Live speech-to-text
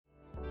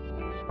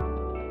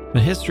The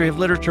History of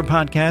Literature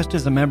podcast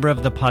is a member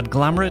of the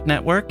Podglomerate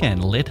Network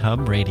and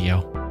LitHub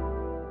Radio.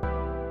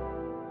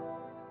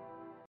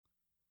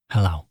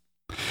 Hello.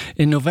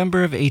 In November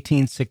of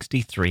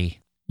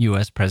 1863,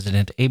 U.S.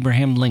 President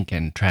Abraham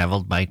Lincoln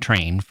traveled by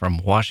train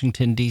from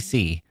Washington,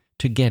 D.C.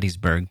 to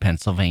Gettysburg,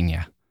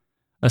 Pennsylvania.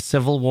 A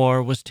civil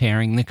war was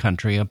tearing the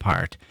country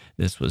apart.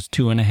 This was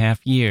 2.5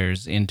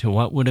 years into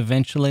what would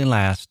eventually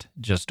last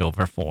just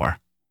over 4.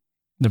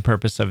 The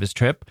purpose of his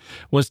trip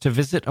was to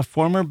visit a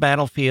former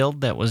battlefield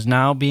that was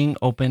now being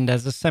opened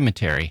as a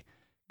cemetery,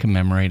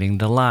 commemorating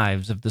the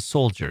lives of the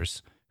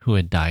soldiers who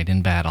had died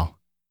in battle.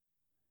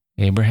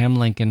 Abraham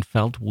Lincoln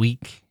felt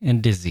weak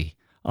and dizzy.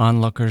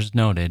 Onlookers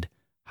noted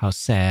how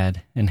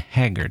sad and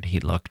haggard he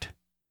looked.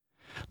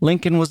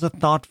 Lincoln was a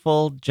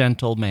thoughtful,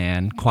 gentle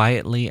man,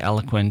 quietly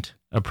eloquent,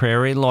 a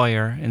prairie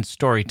lawyer and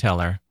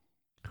storyteller,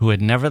 who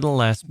had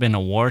nevertheless been a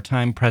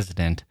wartime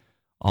president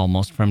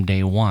almost from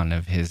day one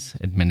of his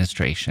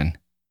administration.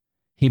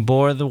 He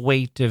bore the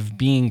weight of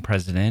being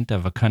president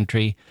of a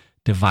country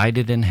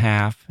divided in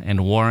half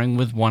and warring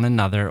with one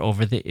another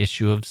over the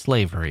issue of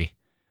slavery,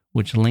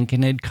 which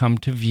Lincoln had come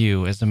to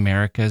view as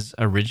America's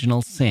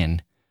original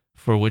sin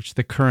for which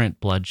the current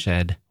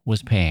bloodshed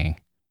was paying.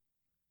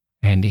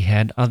 And he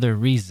had other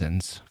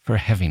reasons for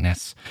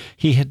heaviness.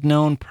 He had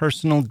known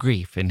personal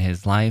grief in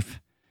his life.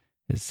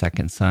 His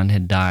second son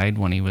had died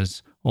when he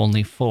was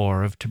only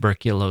 4 of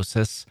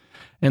tuberculosis,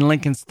 and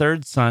Lincoln's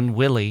third son,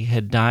 Willie,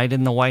 had died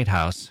in the White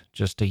House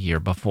just a year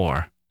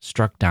before,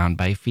 struck down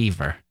by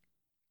fever.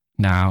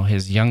 Now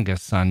his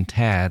youngest son,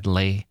 Tad,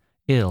 lay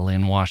ill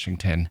in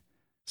Washington,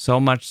 so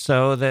much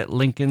so that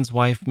Lincoln's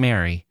wife,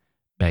 Mary,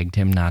 begged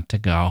him not to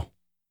go.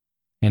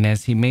 And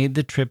as he made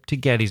the trip to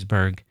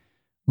Gettysburg,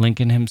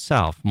 Lincoln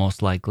himself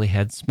most likely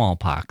had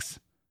smallpox,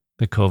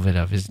 the COVID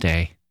of his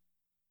day.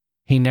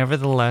 He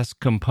nevertheless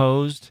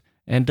composed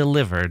and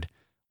delivered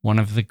one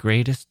of the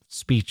greatest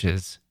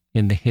speeches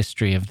in the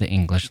history of the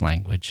English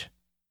language.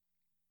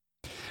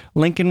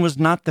 Lincoln was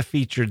not the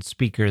featured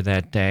speaker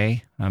that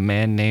day. A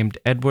man named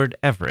Edward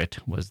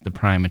Everett was the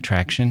prime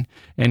attraction,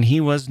 and he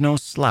was no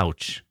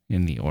slouch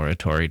in the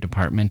oratory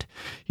department.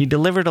 He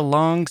delivered a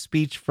long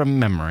speech from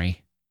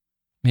memory.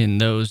 In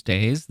those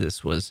days,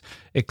 this was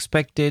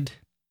expected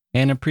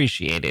and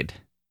appreciated.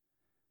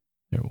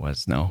 There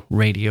was no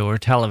radio or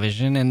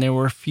television, and there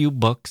were few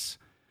books.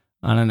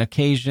 On an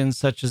occasion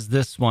such as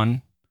this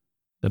one,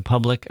 the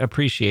public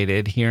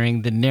appreciated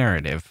hearing the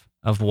narrative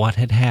of what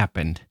had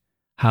happened,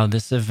 how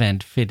this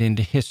event fit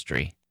into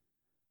history,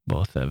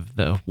 both of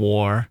the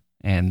war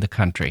and the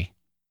country.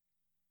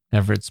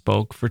 Everett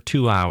spoke for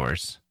 2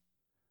 hours.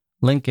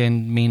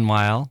 Lincoln,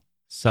 meanwhile,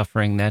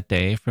 suffering that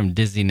day from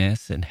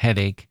dizziness and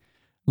headache,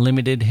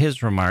 limited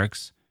his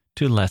remarks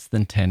to less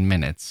than 10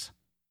 minutes.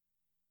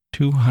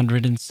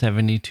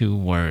 272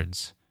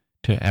 words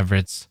to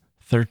Everett's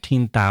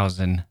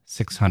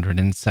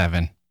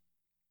 13,607.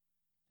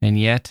 And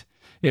yet,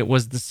 it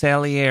was the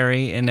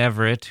Salieri and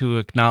Everett who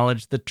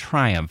acknowledged the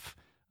triumph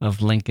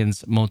of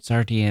Lincoln's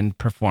Mozartian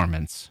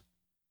performance.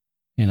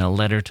 In a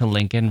letter to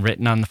Lincoln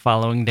written on the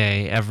following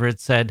day, Everett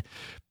said,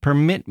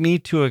 "Permit me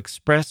to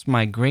express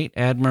my great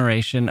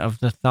admiration of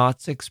the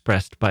thoughts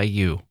expressed by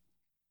you,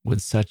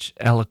 with such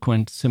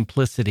eloquent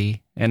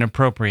simplicity and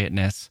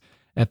appropriateness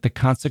at the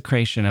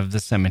consecration of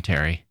the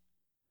cemetery.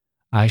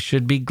 I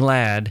should be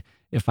glad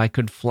if I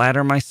could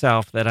flatter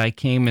myself that I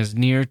came as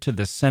near to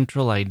the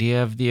central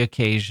idea of the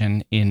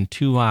occasion in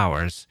 2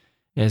 hours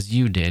as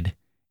you did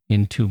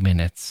in 2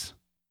 minutes.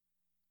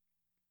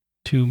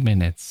 2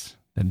 minutes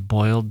that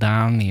boiled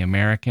down the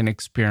American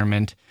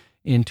experiment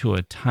into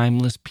a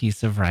timeless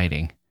piece of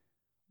writing,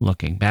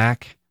 looking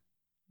back,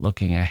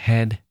 looking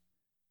ahead,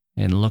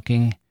 and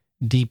looking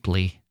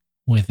deeply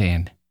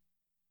within."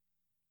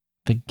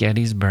 The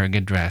Gettysburg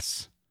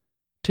Address,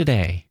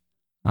 today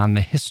on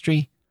the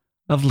History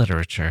of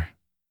Literature.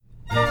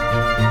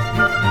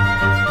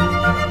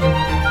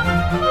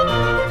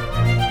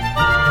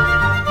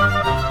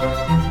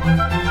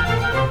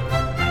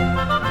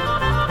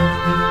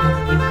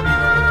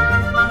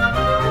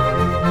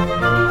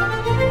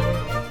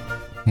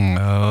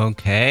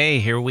 Okay,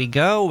 here we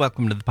go.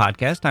 Welcome to the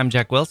podcast. I'm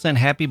Jack Wilson.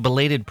 Happy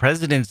belated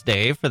President's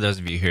Day for those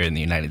of you here in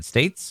the United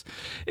States.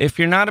 If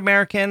you're not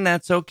American,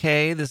 that's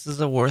okay. This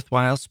is a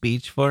worthwhile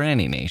speech for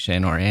any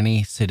nation or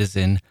any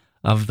citizen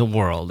of the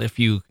world. If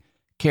you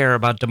care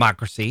about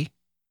democracy,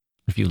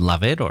 if you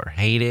love it or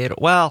hate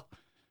it, well,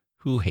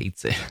 who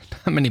hates it?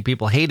 How many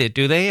people hate it,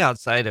 do they,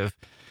 outside of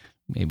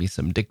maybe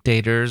some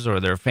dictators or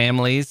their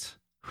families?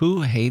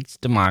 Who hates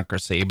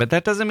democracy? But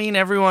that doesn't mean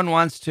everyone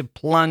wants to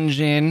plunge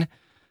in,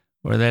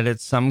 or that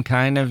it's some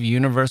kind of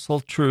universal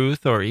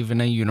truth or even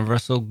a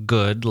universal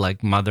good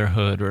like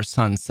motherhood or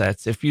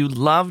sunsets. If you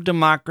love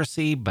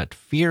democracy but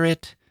fear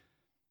it,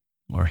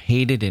 or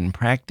hate it in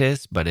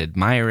practice but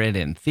admire it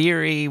in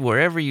theory,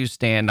 wherever you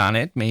stand on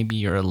it, maybe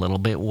you're a little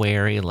bit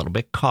wary, a little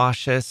bit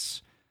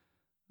cautious,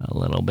 a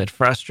little bit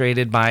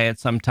frustrated by it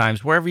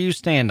sometimes. Wherever you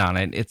stand on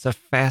it, it's a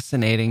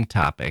fascinating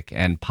topic.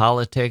 And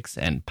politics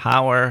and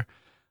power,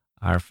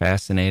 are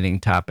fascinating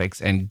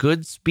topics, and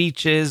good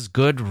speeches,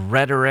 good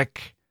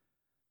rhetoric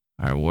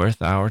are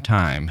worth our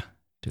time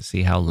to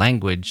see how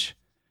language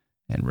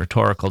and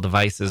rhetorical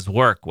devices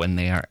work when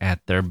they are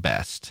at their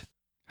best.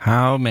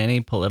 How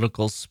many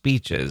political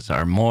speeches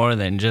are more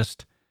than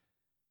just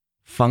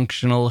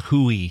functional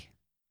hooey,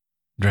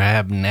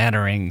 drab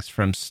natterings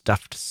from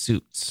stuffed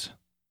suits?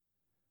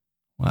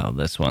 Well,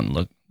 this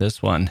one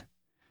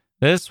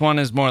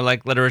is more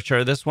like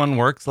literature. This one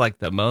works like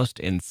the most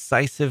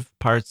incisive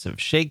parts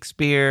of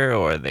Shakespeare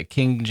or the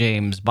King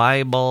James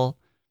Bible.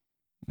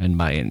 And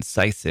by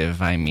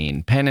incisive, I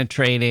mean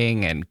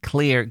penetrating and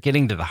clear,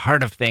 getting to the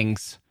heart of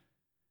things.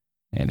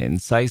 And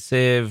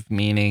incisive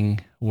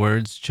meaning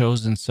words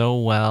chosen so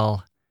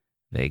well,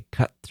 they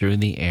cut through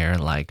the air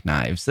like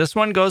knives. This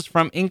one goes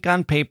from ink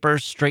on paper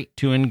straight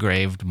to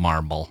engraved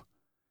marble.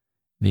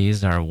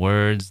 These are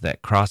words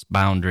that cross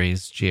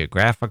boundaries,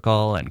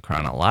 geographical and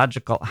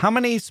chronological. How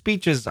many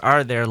speeches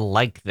are there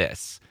like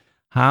this?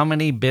 How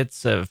many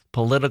bits of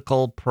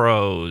political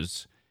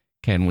prose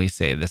can we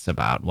say this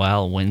about?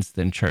 Well,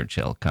 Winston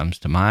Churchill comes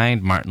to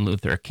mind, Martin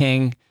Luther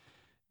King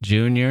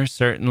Jr.,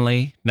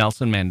 certainly,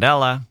 Nelson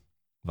Mandela,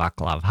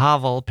 Václav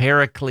Havel,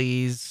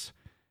 Pericles,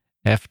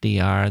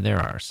 FDR. There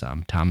are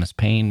some. Thomas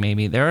Paine,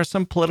 maybe. There are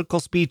some political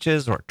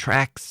speeches or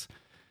tracts,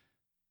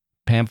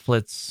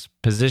 pamphlets,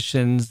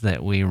 positions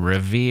that we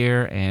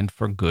revere, and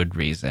for good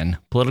reason.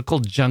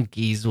 Political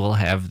junkies will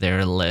have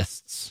their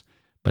lists,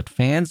 but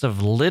fans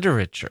of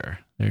literature,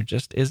 there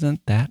just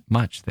isn't that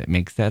much that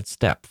makes that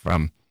step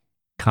from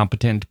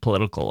competent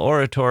political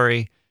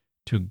oratory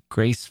to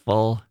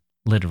graceful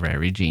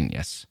literary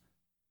genius.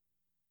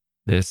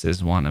 This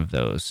is one of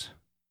those.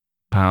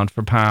 Pound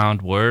for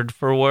pound, word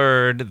for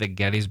word, the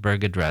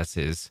Gettysburg Address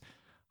is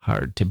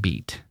hard to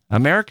beat.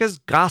 America's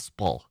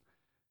gospel,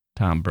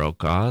 Tom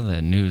Brokaw,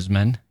 the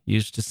newsman,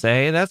 used to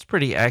say. That's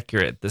pretty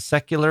accurate. The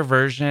secular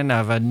version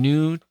of a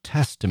New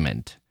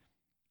Testament,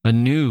 a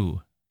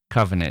new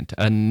covenant,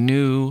 a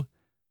new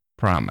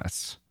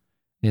promise.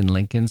 In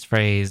Lincoln's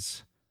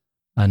phrase,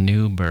 a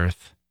new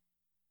birth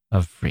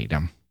of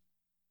freedom.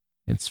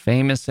 It's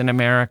famous in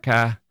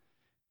America.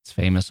 It's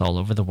famous all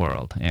over the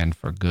world, and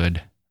for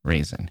good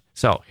reason.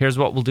 So here's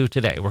what we'll do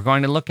today. We're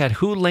going to look at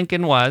who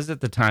Lincoln was at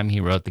the time he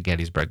wrote the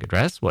Gettysburg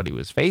Address, what he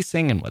was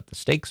facing and what the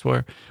stakes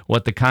were,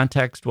 what the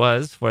context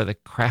was for the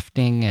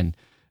crafting and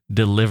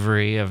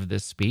delivery of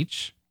this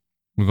speech.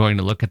 We're going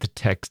to look at the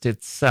text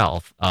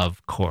itself,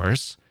 of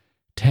course.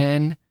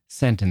 10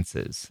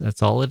 sentences.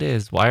 That's all it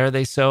is. Why are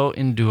they so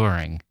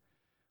enduring?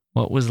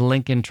 What was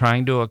Lincoln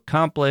trying to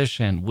accomplish,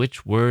 and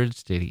which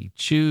words did he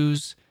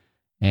choose,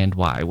 and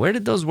why? Where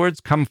did those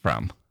words come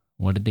from?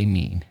 What did they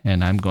mean?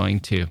 And I'm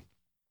going to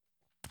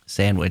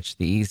sandwich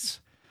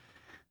these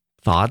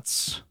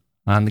thoughts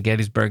on the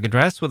Gettysburg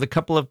Address with a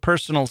couple of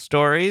personal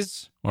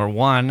stories, or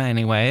one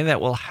anyway, that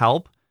will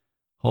help,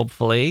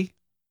 hopefully,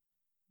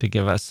 to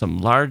give us some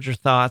larger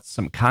thoughts,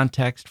 some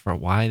context for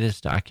why this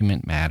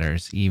document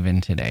matters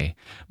even today.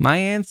 My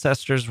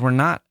ancestors were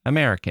not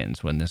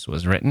Americans when this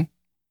was written.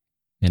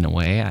 In a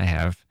way, I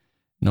have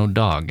no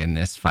dog in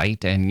this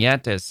fight, and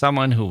yet as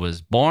someone who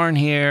was born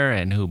here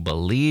and who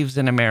believes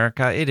in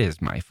America, it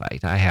is my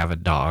fight. I have a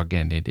dog,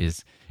 and it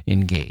is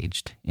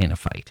engaged in a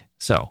fight.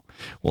 So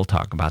we'll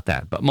talk about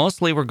that. But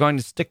mostly we're going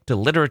to stick to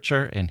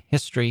literature and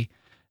history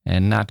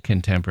and not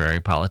contemporary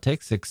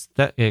politics,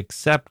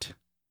 except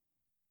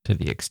to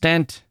the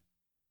extent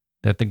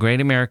that the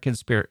great American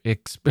spirit...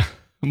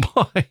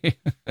 Boy...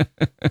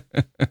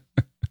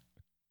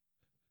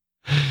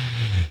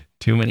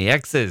 Too many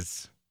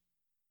X's.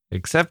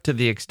 Except to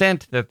the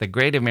extent that the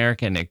great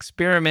American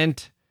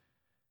experiment,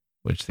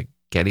 which the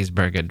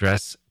Gettysburg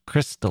Address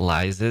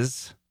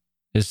crystallizes,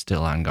 is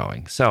still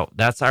ongoing. So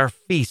that's our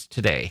feast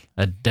today,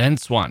 a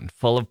dense one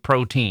full of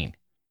protein.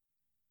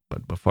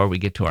 But before we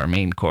get to our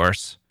main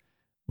course,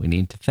 we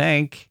need to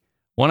thank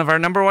one of our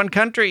number one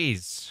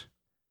countries.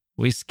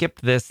 We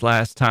skipped this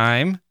last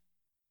time.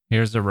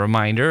 Here's a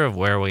reminder of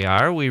where we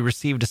are. We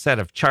received a set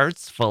of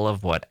charts full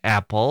of what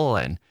Apple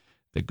and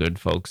the good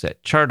folks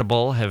at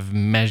Chartable have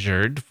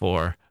measured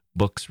for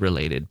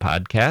books-related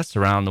podcasts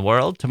around the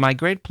world. To my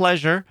great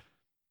pleasure,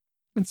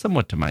 and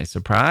somewhat to my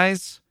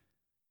surprise,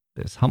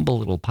 this humble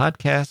little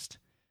podcast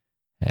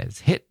has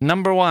hit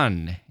number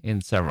one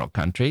in several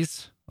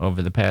countries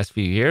over the past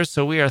few years,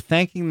 so we are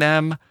thanking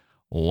them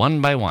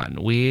one by one.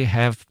 We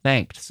have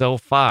thanked so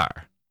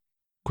far,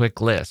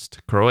 quick list,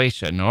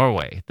 Croatia,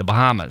 Norway, the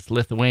Bahamas,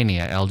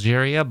 Lithuania,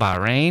 Algeria,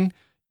 Bahrain,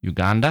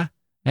 Uganda,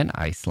 and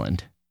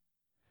Iceland.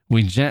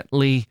 We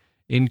gently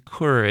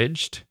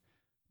encouraged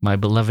my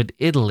beloved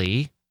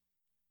Italy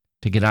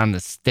to get on the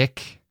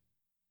stick.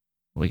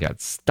 We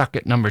got stuck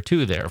at number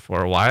 2 there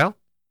for a while.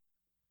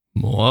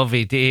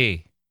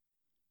 Muoviti,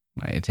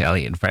 my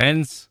Italian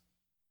friends,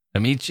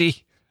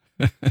 amici.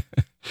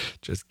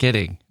 Just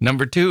kidding.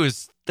 Number 2 is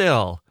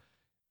still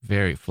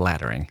very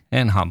flattering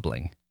and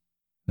humbling.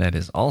 That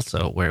is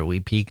also where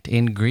we peaked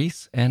in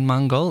Greece and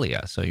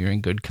Mongolia. So you're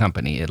in good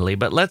company, Italy.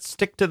 But let's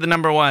stick to the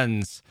number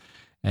ones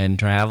and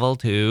travel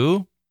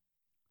to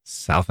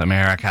South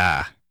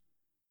America.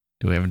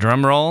 Do we have a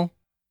drum roll?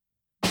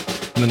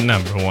 The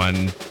number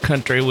one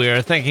country we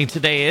are thinking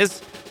today is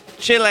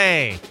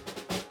Chile.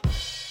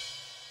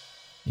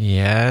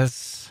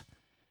 Yes,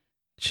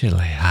 Chile.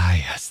 Ah,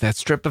 yes, that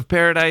strip of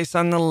paradise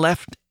on the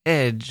left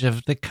edge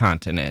of the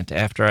continent.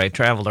 After I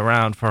traveled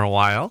around for a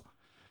while,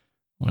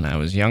 when I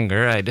was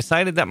younger, I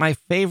decided that my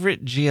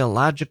favorite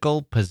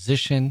geological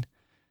position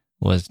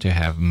was to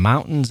have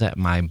mountains at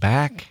my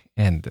back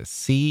and the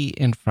sea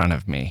in front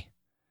of me.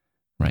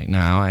 Right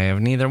now, I have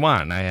neither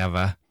one. I have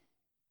a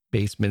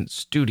basement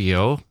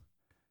studio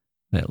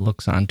that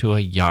looks onto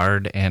a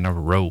yard and a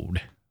road,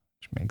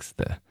 which makes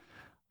the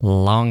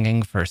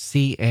longing for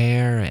sea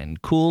air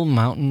and cool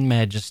mountain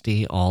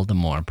majesty all the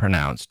more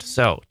pronounced.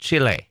 So,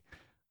 Chile,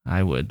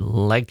 I would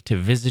like to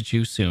visit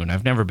you soon.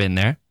 I've never been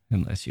there,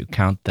 unless you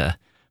count the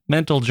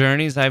mental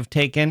journeys I've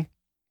taken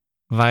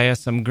via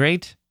some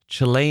great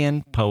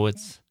Chilean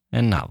poets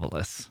and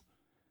novelists.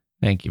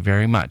 Thank you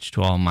very much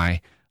to all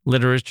my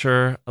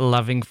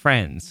literature-loving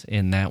friends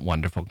in that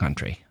wonderful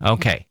country.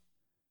 Okay,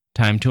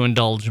 time to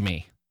indulge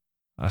me.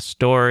 A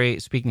story,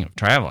 speaking of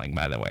traveling,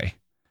 by the way,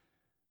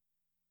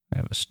 I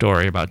have a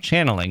story about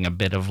channeling a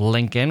bit of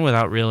Lincoln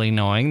without really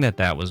knowing that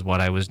that was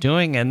what I was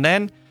doing, and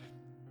then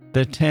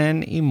the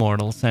 10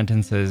 immortal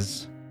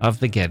sentences of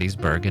the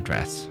Gettysburg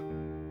Address.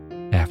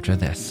 After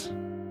this.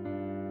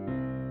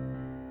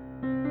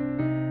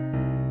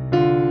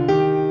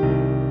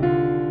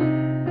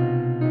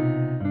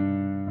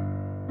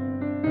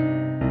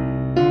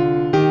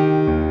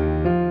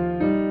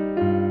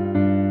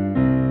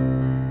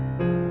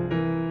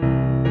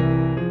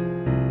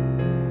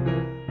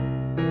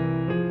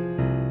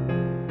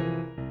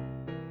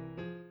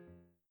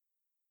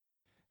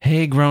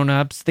 Hey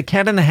grown-ups, the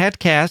Cat in the Hat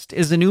Cast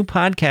is a new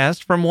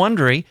podcast from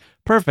Wondery,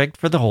 perfect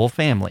for the whole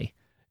family.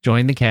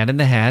 Join the Cat in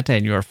the Hat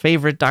and your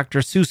favorite Dr.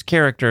 Seuss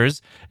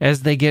characters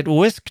as they get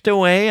whisked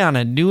away on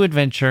a new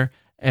adventure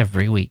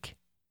every week.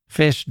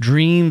 Fish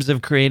dreams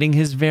of creating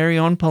his very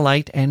own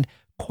polite and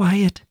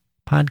quiet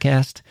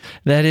podcast.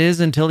 That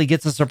is, until he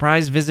gets a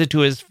surprise visit to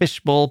his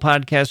Fishbowl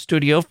podcast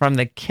studio from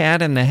the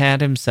Cat in the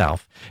Hat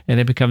himself, and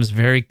it becomes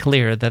very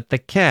clear that the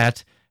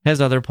cat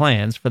has other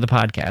plans for the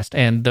podcast,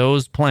 and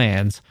those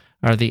plans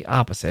are the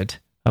opposite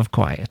of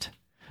quiet.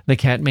 The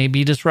cat may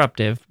be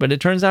disruptive, but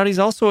it turns out he's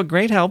also a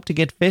great help to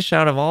get fish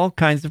out of all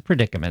kinds of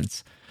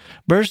predicaments.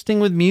 Bursting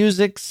with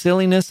music,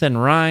 silliness,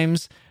 and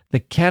rhymes, the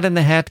Cat in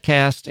the Hat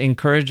Cast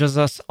encourages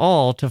us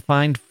all to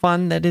find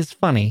fun that is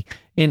funny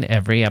in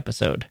every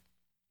episode.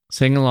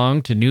 Sing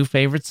along to new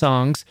favorite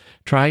songs,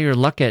 try your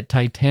luck at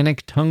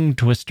Titanic tongue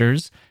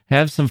twisters,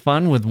 have some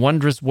fun with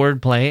wondrous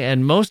wordplay,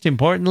 and most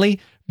importantly,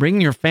 bring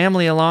your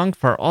family along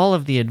for all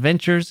of the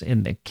adventures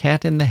in the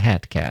Cat in the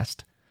Hat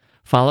Cast.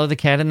 Follow the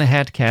Cat in the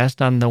Hat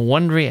Cast on the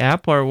Wondery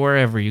app or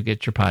wherever you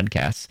get your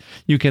podcasts.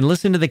 You can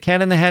listen to the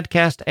Cat in the Hat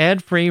Cast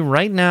ad-free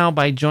right now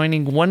by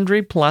joining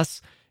Wondery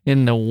Plus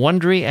in the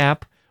Wondery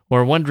app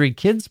or Wondery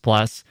Kids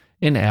Plus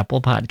in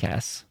Apple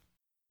Podcasts.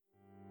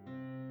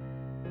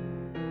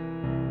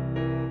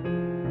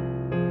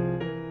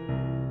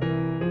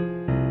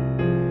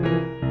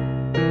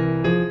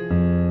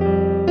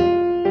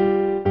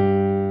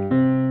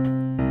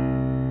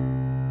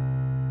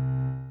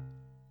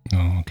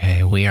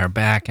 Okay, we are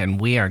back,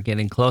 and we are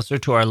getting closer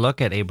to our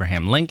look at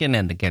Abraham Lincoln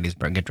and the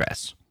Gettysburg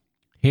Address.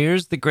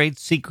 Here's the great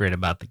secret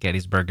about the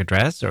Gettysburg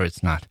Address, or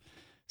it's not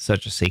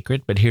such a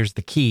secret, but here's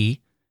the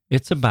key.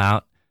 It's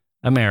about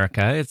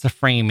America. It's a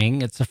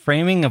framing. It's a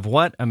framing of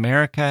what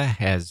America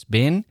has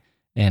been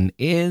and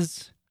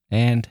is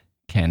and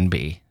can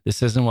be.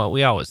 This isn't what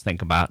we always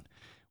think about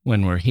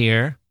when we're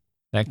here.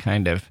 That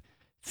kind of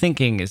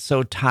thinking is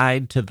so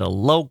tied to the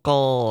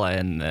local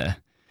and the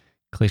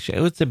cliche.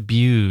 It's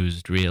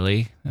abused,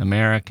 really.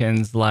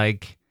 Americans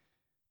like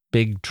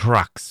big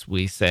trucks,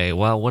 we say.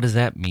 Well, what does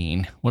that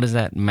mean? What does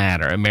that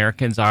matter?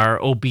 Americans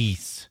are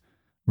obese.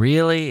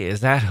 Really? Is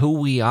that who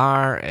we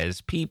are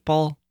as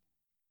people?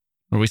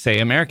 Or we say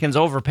Americans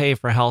overpay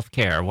for health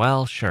care.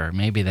 Well, sure,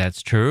 maybe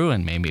that's true,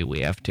 and maybe we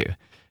have to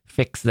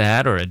fix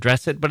that or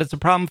address it, but it's a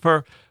problem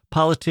for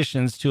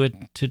politicians to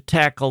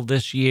tackle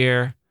this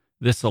year,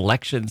 this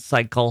election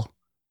cycle.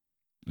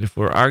 If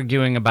we're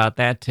arguing about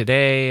that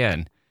today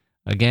and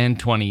again,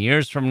 20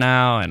 years from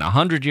now and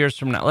 100 years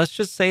from now, let's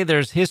just say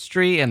there's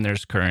history and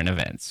there's current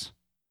events.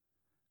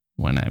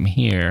 When I'm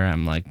here,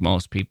 I'm like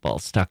most people,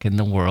 stuck in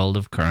the world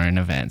of current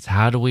events.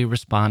 How do we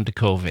respond to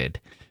COVID?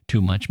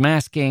 Too much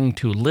masking,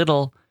 too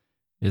little?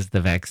 Is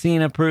the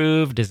vaccine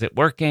approved? Is it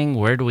working?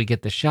 Where do we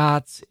get the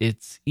shots?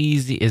 It's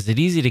easy. Is it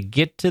easy to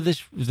get to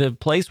the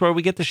place where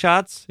we get the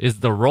shots? Is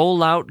the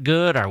rollout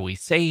good? Are we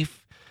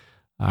safe?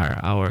 Are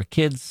our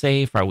kids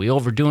safe? Are we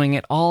overdoing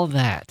it? All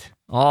that.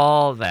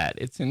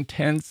 It's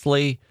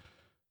intensely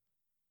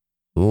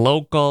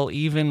local,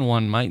 even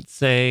one might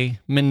say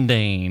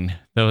mundane,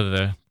 though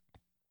the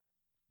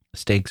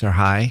stakes are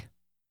high.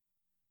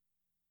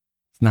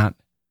 It's not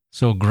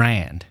so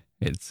grand.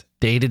 It's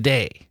day to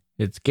day.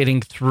 It's getting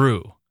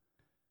through.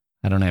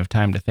 I don't have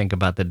time to think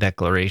about the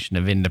Declaration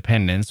of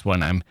Independence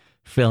when I'm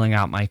filling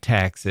out my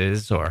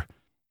taxes or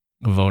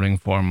voting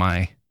for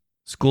my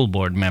school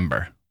board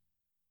member.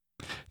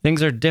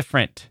 Things are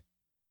different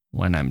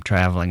when I'm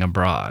traveling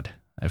abroad.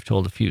 I've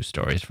told a few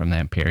stories from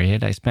that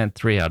period. I spent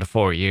 3 out of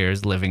 4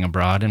 years living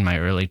abroad in my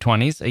early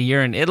 20s, a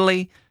year in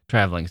Italy,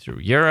 traveling through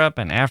Europe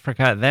and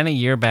Africa, then a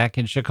year back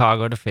in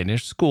Chicago to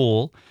finish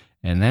school.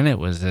 And then it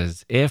was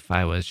as if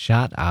I was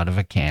shot out of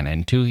a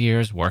cannon. 2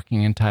 years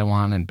working in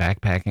Taiwan and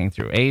backpacking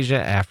through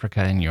Asia,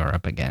 Africa, and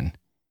Europe again.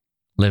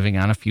 Living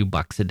on a few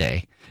bucks a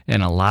day.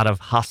 And a lot of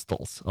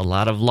hostels, a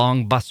lot of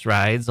long bus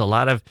rides, a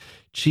lot of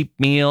cheap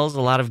meals,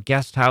 a lot of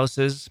guest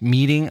houses,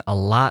 meeting a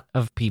lot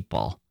of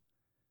people.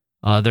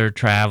 Other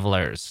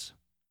travelers.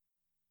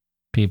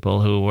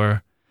 People who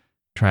were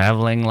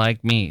traveling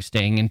like me,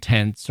 staying in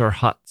tents or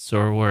huts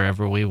or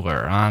wherever we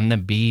were, on the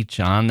beach,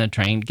 on the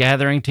train,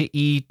 gathering to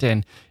eat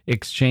and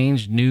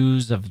exchange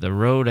news of the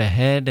road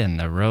ahead and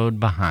the road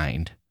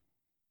behind.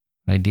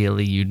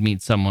 Ideally, you'd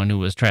meet someone who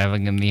was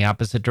traveling in the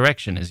opposite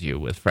direction as you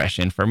with fresh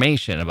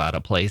information about a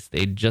place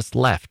they'd just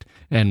left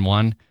and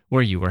one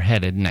where you were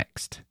headed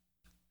next.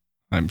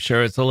 I'm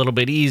sure it's a little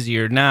bit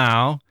easier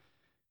now.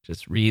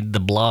 Just read the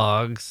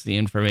blogs. The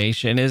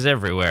information is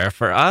everywhere.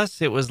 For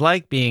us, it was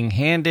like being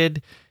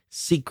handed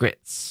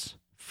secrets,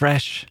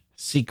 fresh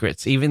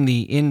secrets. Even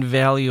the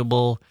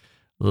invaluable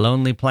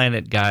Lonely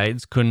Planet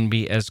guides couldn't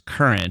be as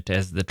current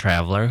as the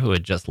traveler who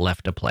had just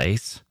left a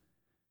place.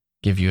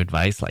 Give you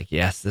advice like,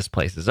 yes, this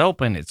place is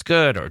open, it's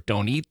good, or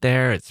don't eat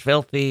there, it's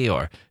filthy,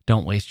 or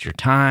don't waste your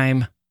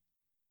time.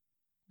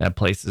 That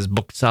place is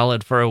booked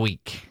solid for a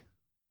week.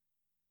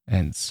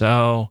 And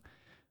so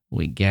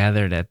we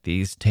gathered at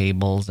these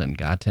tables and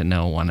got to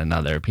know one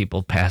another.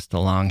 People passed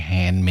along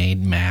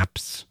handmade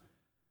maps,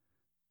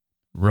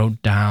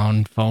 wrote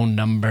down phone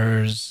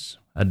numbers,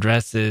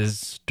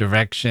 addresses,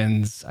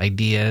 directions,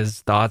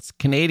 ideas, thoughts.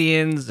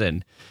 Canadians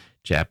and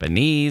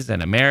Japanese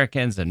and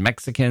Americans and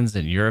Mexicans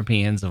and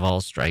Europeans of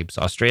all stripes,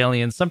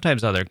 Australians,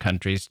 sometimes other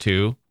countries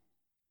too.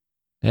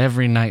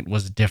 Every night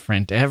was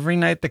different. Every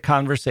night the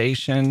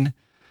conversation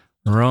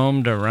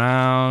roamed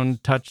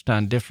around, touched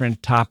on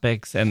different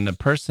topics, and the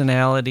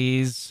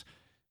personalities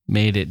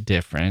made it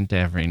different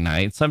every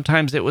night.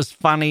 Sometimes it was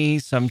funny,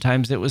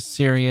 sometimes it was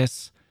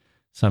serious,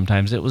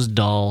 sometimes it was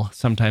dull,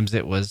 sometimes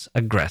it was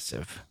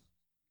aggressive.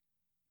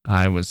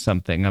 I was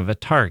something of a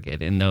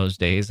target in those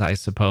days, I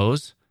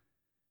suppose.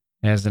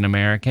 As an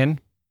American,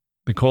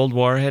 the Cold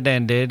War had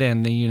ended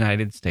and the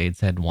United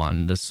States had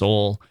won. The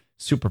sole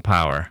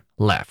superpower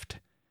left.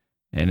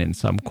 And in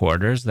some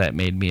quarters, that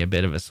made me a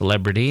bit of a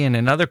celebrity, and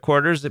in other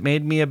quarters, it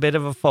made me a bit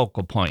of a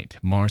focal point,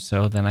 more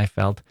so than I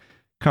felt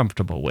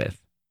comfortable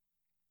with.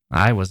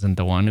 I wasn't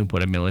the one who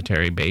put a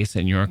military base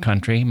in your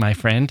country, my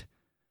friend,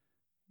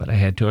 but I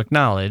had to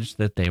acknowledge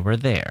that they were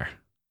there,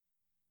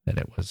 that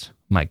it was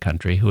my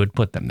country who had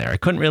put them there. I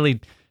couldn't really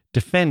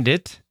defend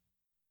it,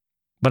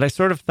 but I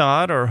sort of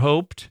thought or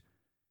hoped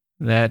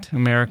that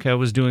America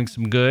was doing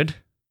some good.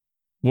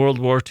 World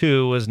War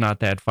II was not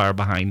that far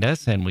behind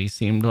us, and we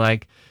seemed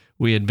like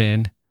we had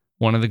been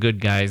one of the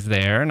good guys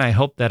there, and I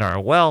hoped that our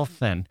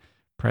wealth and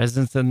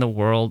presence in the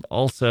world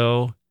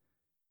also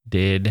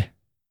did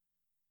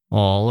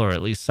all, or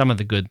at least some of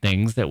the good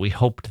things that we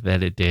hoped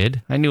that it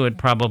did. I knew it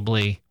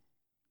probably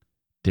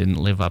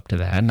didn't live up to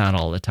that, not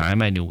all the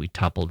time. I knew we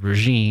toppled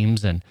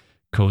regimes and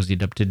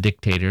cozied up to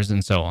dictators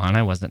and so on.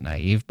 I wasn't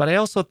naive, but I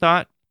also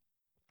thought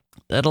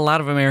that a lot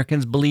of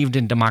Americans believed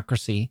in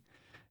democracy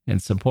and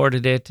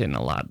supported it in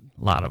a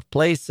lot of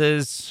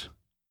places.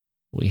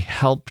 We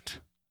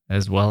helped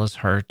as well as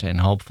hurt,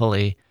 and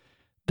hopefully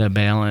the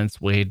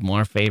balance weighed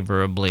more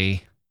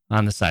favorably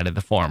on the side of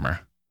the former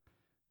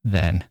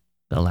than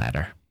the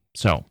latter.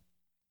 So,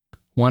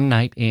 one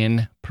night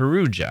in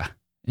Perugia,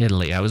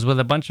 Italy, I was with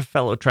a bunch of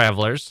fellow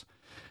travelers,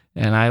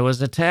 and I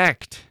was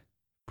attacked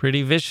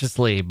pretty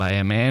viciously by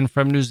a man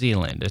from New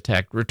Zealand,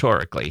 attacked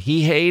rhetorically.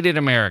 He hated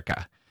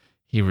America.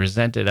 He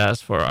resented us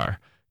for our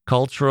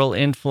cultural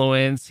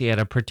influence. He had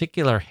a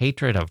particular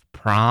hatred of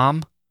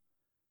prom.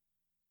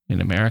 In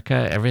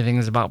America, everything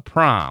is about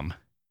prom.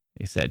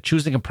 He said,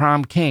 choosing a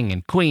prom king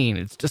and queen,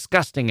 it's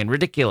disgusting and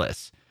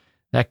ridiculous.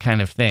 That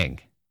kind of thing.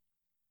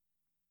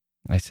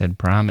 I said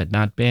prom had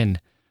not been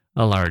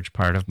a large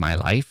part of my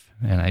life,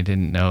 and I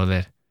didn't know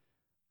that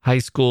high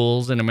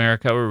schools in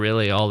America were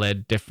really all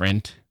that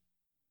different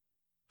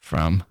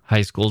from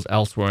high schools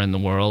elsewhere in the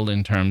world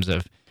in terms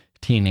of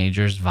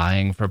teenagers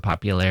vying for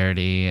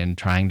popularity and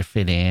trying to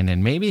fit in.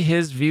 And maybe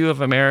his view of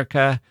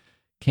America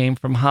came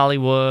from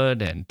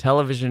Hollywood and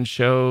television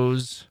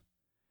shows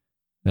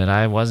that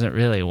I wasn't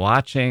really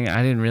watching.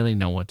 I didn't really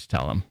know what to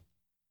tell him.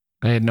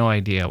 I had no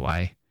idea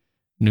why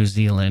New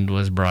Zealand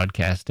was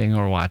broadcasting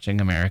or watching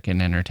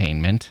American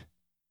entertainment.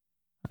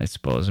 I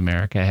suppose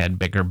America had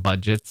bigger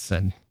budgets,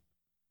 and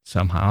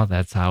somehow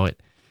that's how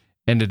it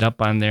ended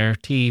up on their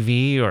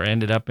TV or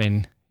ended up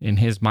in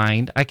his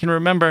mind. I can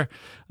remember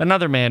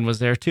another man was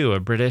there too, a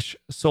British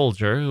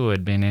soldier who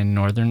had been in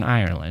Northern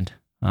Ireland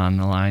on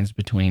the lines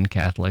between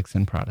Catholics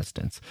and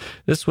Protestants.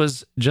 This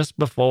was just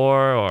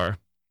before, or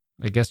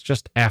I guess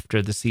just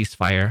after the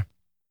ceasefire.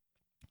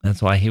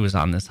 That's why he was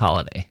on this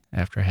holiday,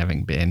 after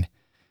having been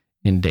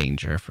in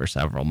danger for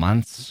several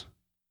months,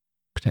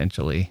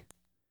 potentially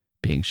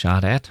being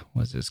shot at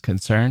was his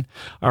concern.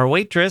 Our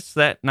waitress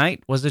that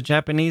night was a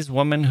Japanese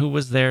woman who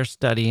was there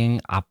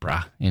studying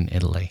opera in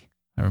Italy.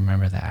 I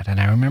remember that. And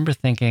I remember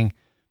thinking,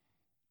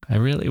 I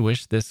really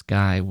wish this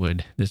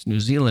New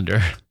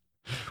Zealander,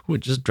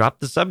 would just drop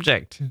the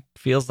subject. It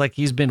feels like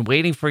he's been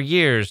waiting for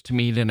years to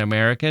meet an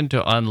American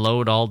to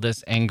unload all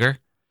this anger.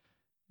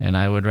 And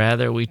I would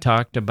rather we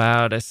talked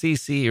about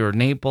Assisi or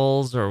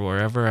Naples or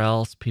wherever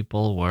else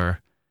people were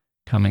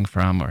coming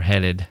from or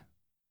headed.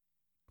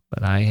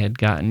 But I had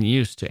gotten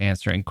used to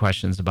answering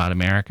questions about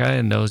America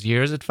in those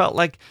years. It felt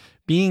like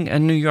being a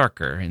New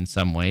Yorker in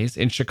some ways.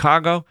 In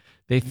Chicago,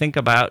 they think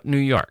about New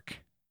York.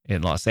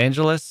 In Los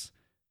Angeles,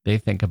 they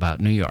think about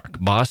New York.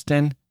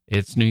 Boston,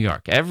 it's New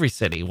York. Every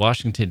city,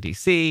 Washington,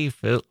 D.C.,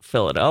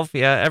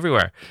 Philadelphia,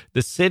 everywhere.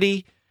 The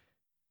city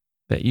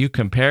that you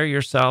compare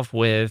yourself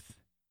with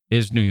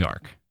is New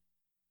York.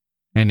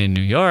 And in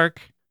New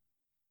York,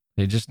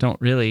 they just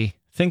don't really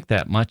think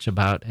that much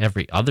about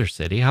every other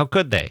city. How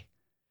could they?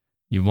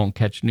 You won't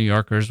catch New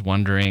Yorkers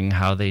wondering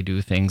how they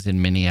do things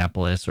in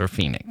Minneapolis or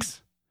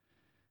Phoenix.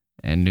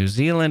 And New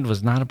Zealand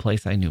was not a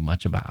place I knew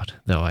much about,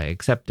 though I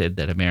accepted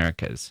that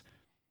America's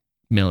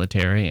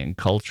military and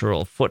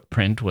cultural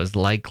footprint was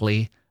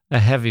likely a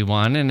heavy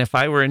one, and if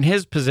I were in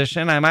his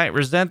position, I might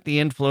resent the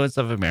influence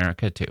of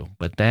America too.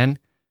 But then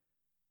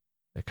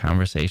the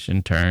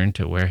conversation turned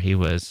to where he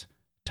was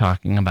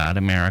talking about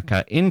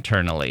America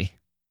internally,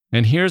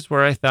 and here's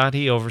where I thought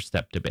he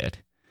overstepped a bit.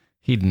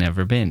 He'd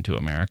never been to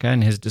America,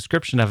 and his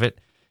description of it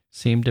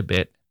seemed a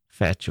bit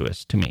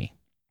fatuous to me.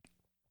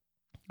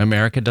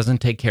 America doesn't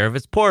take care of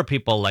its poor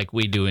people like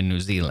we do in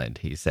New Zealand,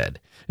 he said.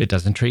 It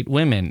doesn't treat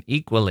women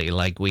equally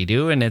like we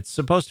do, and it's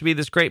supposed to be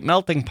this great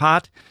melting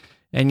pot,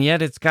 and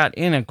yet it's got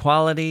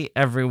inequality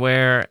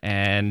everywhere.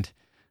 And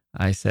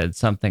I said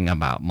something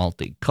about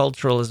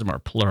multiculturalism or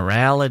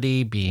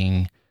plurality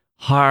being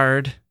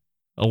hard,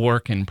 a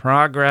work in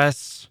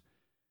progress.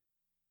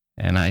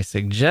 And I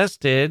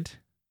suggested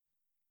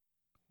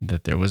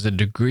that there was a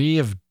degree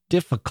of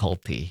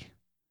difficulty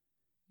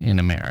in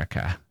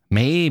America.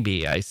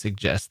 Maybe, I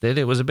suggested,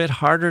 it was a bit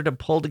harder to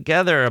pull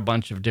together a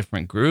bunch of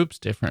different groups,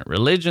 different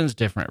religions,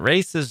 different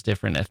races,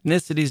 different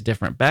ethnicities,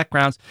 different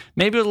backgrounds.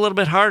 Maybe it was a little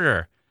bit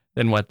harder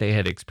than what they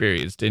had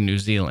experienced in New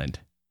Zealand.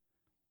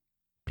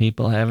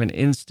 People have an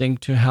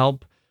instinct to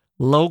help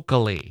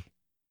locally.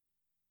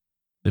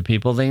 The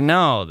people they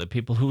know, the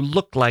people who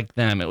look like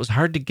them. It was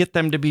hard to get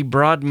them to be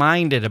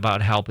broad-minded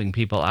about helping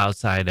people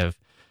outside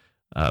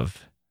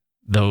of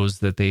those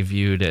that they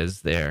viewed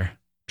as their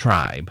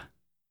tribe,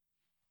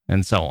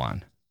 and so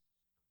on.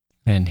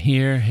 And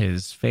here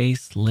his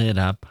face lit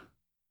up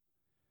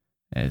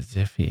as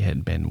if he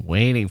had been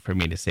waiting for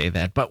me to say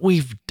that. But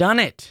we've done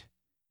it,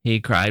 he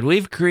cried.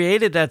 We've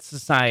created that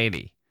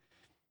society.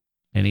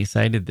 And he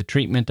cited the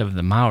treatment of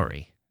the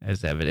Maori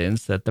as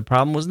evidence that the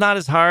problem was not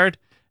as hard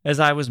as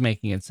I was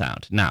making it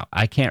sound. Now,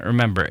 I can't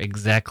remember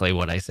exactly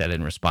what I said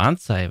in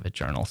response. I have a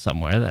journal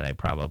somewhere that I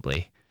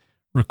probably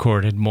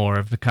recorded more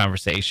of the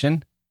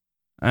conversation.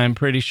 I'm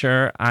pretty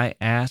sure I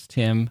asked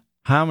him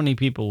how many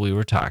people we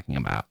were talking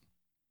about.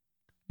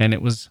 And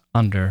it was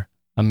under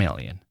 1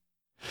 million,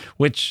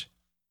 which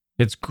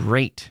it's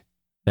great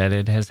that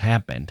it has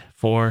happened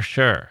for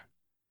sure.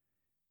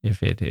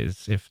 If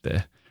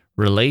the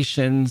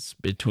relations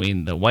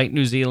between the white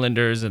New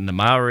Zealanders and the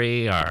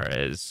Maori are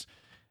has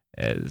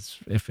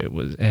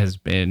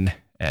been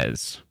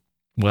as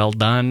well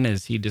done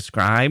as he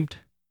described,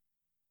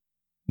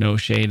 no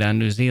shade on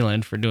New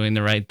Zealand for doing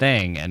the right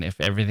thing. And if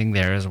everything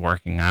there is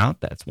working out,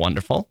 that's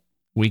wonderful.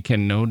 We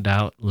can no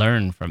doubt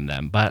learn from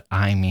them. But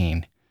I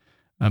mean,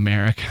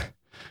 America,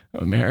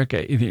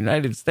 the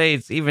United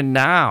States, even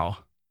now,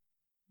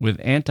 with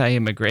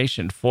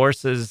anti-immigration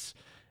forces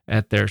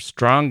at their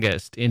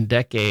strongest in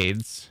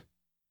decades,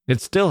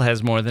 it still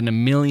has more than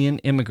 1 million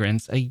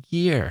immigrants a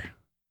year.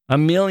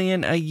 1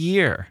 million a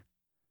year.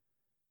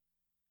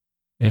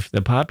 If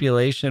the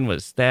population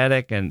was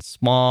static and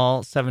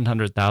small,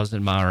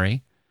 700,000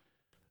 Maori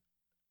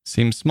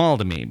seems small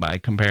to me by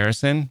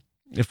comparison.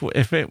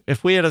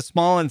 If we had a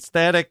small and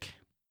static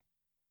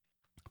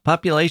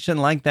population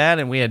like that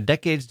and we had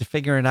decades to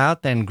figure it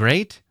out, then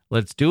great.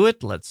 Let's do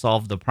it. Let's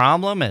solve the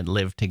problem and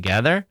live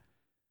together.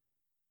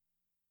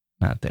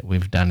 Not that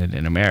we've done it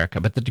in America,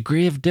 but the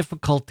degree of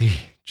difficulty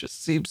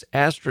just seems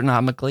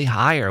astronomically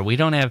higher. We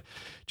don't have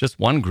just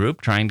one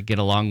group trying to get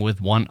along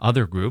with one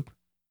other group.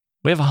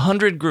 We have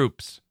 100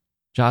 groups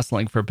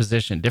jostling for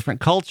position, different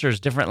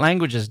cultures, different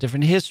languages,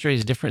 different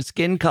histories, different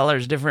skin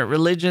colors, different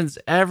religions,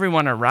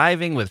 everyone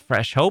arriving with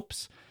fresh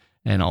hopes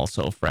and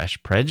also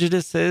fresh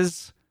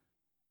prejudices.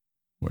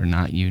 We're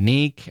not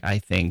unique. I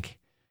think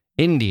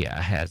India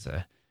has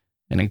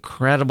an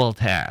incredible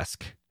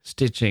task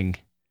stitching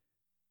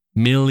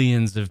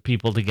millions of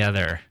people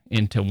together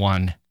into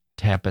one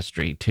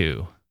tapestry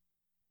too.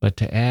 But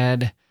to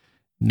add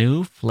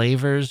new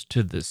flavors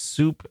to the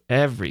soup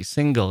every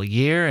single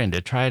year, and to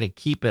try to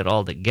keep it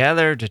all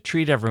together, to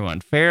treat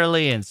everyone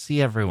fairly and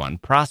see everyone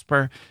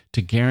prosper,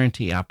 to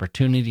guarantee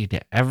opportunity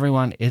to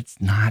everyone. It's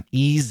not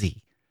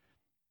easy.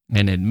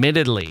 And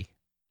admittedly,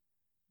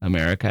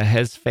 America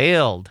has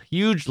failed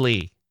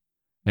hugely.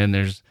 And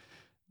there's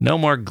no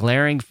more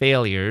glaring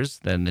failures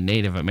than the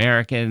Native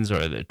Americans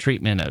or the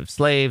treatment of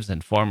slaves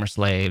and former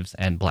slaves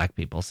and black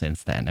people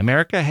since then.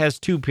 America has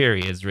two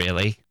periods,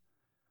 really.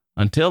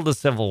 Until the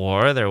Civil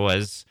War, there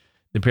was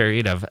the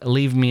period of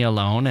leave me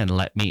alone and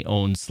let me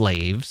own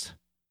slaves.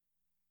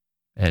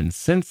 And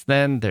since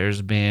then,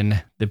 there's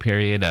been the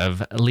period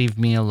of leave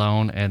me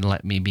alone and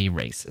let me be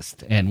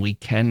racist. And we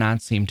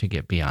cannot seem to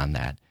get beyond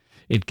that.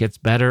 It gets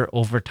better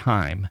over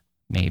time,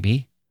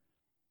 maybe,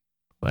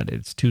 but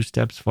it's 2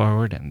 steps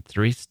forward and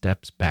 3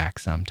 steps back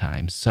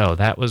sometimes. So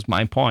that was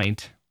my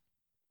point.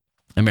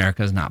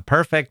 America's not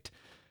perfect,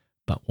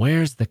 but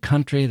where's the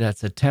country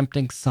that's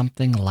attempting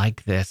something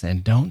like this?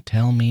 And don't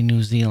tell me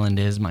New Zealand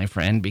is, my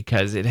friend,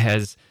 because it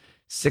has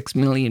 6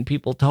 million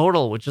people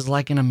total, which is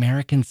like an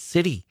American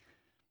city.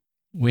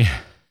 The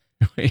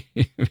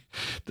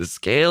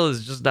scale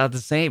is just not the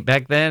same.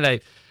 Back then,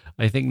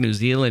 I think New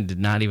Zealand did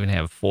not even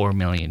have 4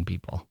 million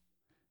people.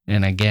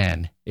 And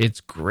again,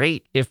 it's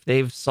great if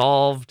they've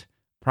solved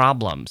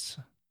problems,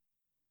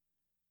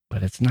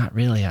 but it's not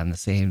really on the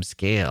same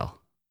scale.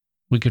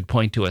 We could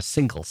point to a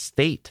single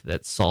state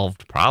that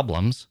solved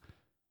problems.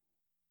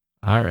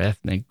 Our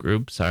ethnic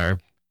groups are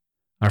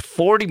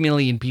 40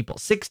 million people,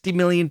 60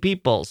 million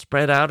people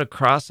spread out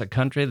across a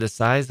country the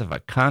size of a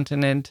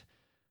continent,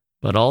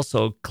 but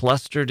also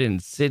clustered in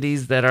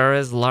cities that are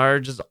as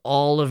large as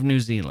all of New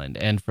Zealand.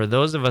 And for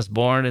those of us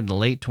born in the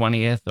late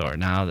 20th or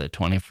now the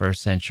 21st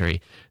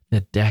century,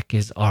 the deck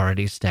is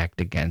already stacked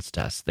against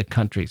us. The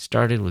country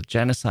started with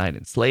genocide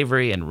and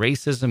slavery, and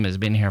racism has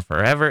been here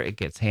forever. It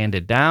gets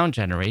handed down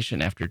generation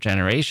after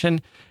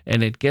generation,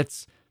 and it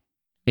gets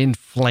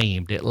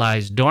inflamed. It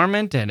lies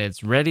dormant, and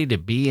it's ready to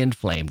be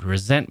inflamed.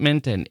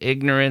 Resentment and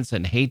ignorance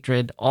and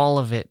hatred, all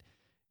of it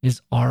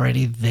is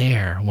already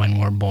there when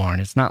we're born.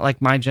 It's not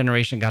like my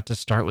generation got to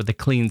start with a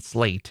clean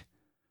slate.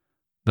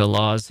 The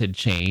laws had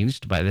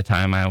changed by the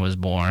time I was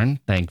born,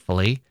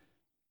 thankfully,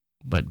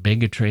 but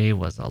bigotry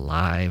was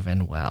alive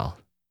and well.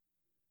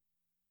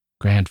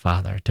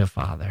 Grandfather to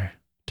father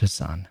to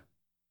son.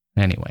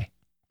 Anyway,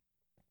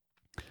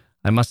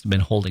 I must have been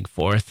holding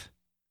forth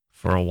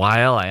for a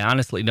while. I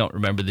honestly don't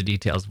remember the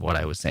details of what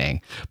I was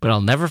saying, but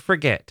I'll never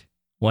forget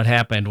what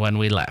happened when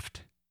we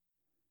left.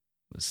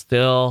 It was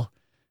still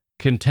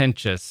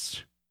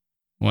contentious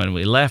when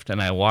we left,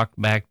 and I walked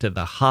back to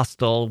the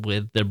hostel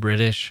with the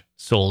British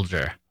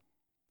soldier.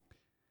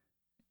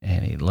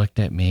 And he looked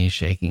at me,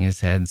 shaking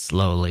his head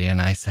slowly,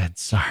 and I said,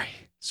 sorry,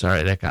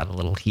 that got a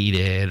little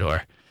heated,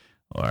 or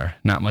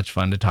not much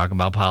fun to talk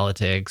about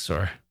politics,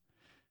 or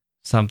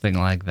something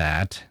like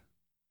that.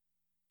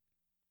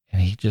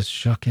 And he just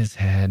shook his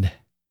head,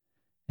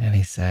 and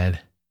he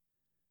said,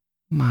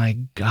 my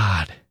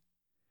God,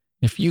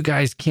 if you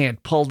guys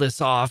can't pull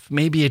this off,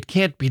 maybe it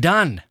can't be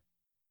done.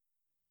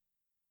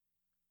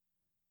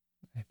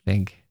 I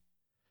think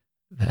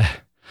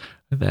that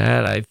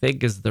I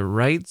think is the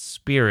right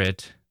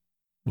spirit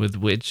with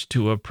which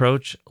to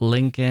approach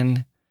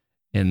Lincoln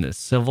in the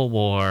Civil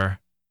War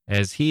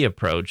as he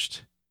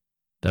approached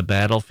the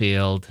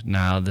battlefield,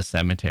 now the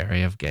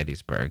cemetery of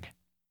Gettysburg.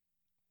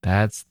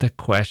 That's the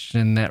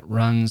question that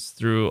runs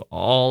through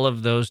all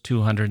of those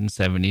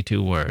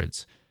 272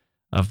 words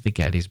of the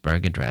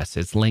Gettysburg Address.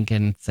 It's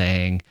Lincoln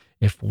saying,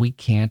 if we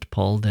can't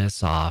pull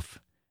this off,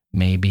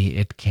 maybe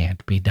it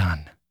can't be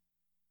done.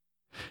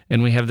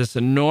 And we have this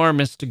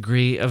enormous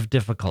degree of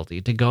difficulty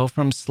to go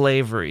from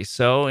slavery,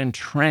 so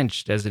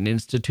entrenched as an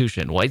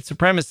institution, white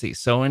supremacy,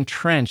 so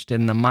entrenched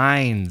in the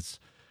minds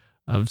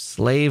of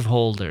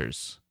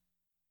slaveholders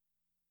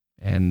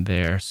and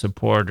their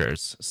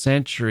supporters,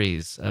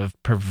 centuries of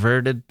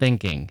perverted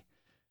thinking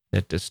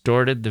that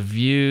distorted the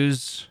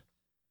views,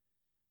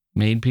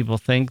 made people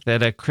think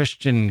that a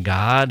Christian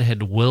God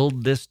had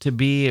willed this to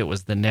be. It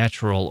was the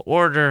natural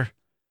order.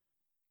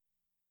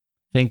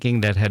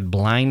 Thinking that had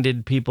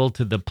blinded people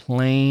to the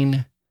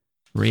plain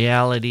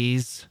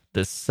realities,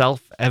 the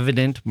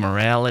self-evident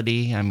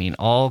morality. I mean,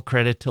 all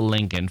credit to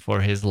Lincoln for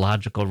his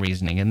logical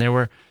reasoning. And there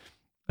were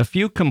a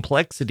few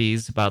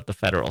complexities about the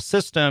federal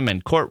system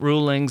and court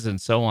rulings and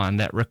so on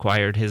that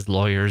required his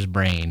lawyer's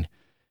brain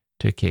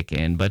to kick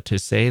in. But to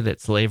say that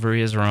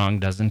slavery is wrong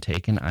doesn't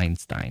take an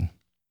Einstein.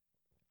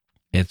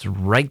 It's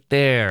right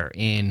there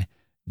in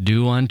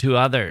do unto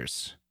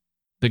others.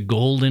 The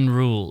golden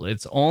rule.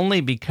 It's only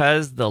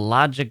because the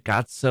logic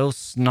got so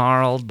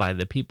snarled by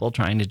the people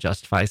trying to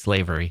justify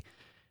slavery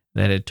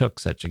that it took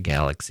such a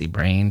galaxy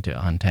brain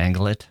to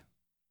untangle it.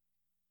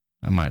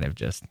 I might have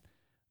just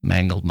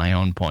mangled my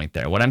own point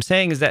there. What I'm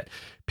saying is that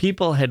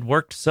people had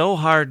worked so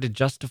hard to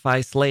justify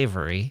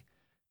slavery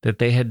that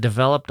they had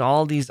developed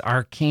all these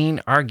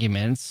arcane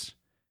arguments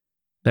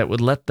that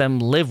would let them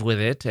live with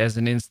it as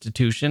an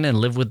institution and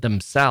live with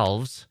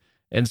themselves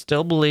and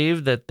still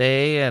believe that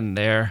they and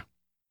their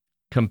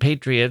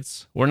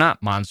compatriots were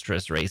not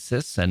monstrous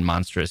racists and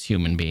monstrous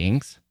human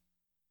beings.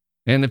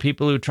 And the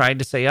people who tried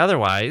to say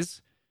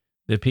otherwise,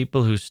 the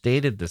people who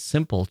stated the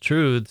simple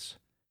truths,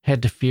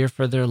 had to fear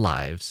for their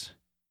lives.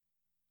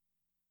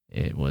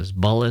 It was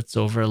bullets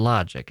over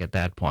logic at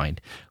that point.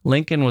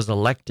 Lincoln was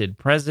elected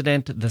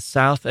president. The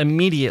South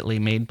immediately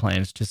made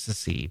plans to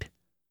secede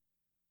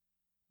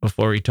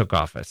before he took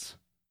office.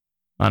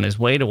 On his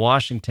way to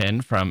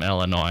Washington from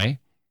Illinois,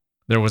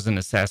 there was an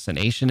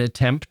assassination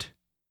attempt,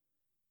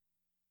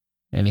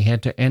 and he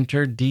had to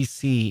enter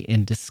D.C.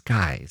 in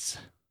disguise.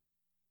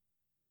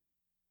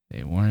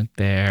 They weren't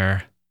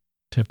there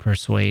to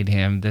persuade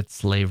him that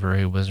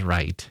slavery was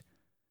right.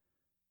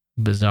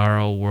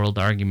 Bizarro world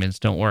arguments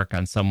don't work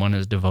on someone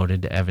as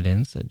devoted to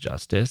evidence and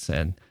justice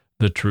and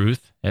the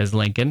truth as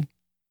Lincoln.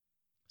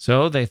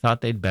 So they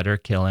thought they'd better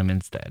kill him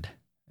instead.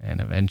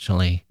 And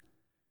eventually,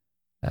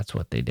 that's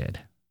what they did.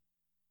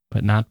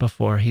 But not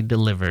before he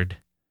delivered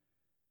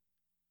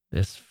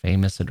this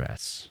famous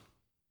address.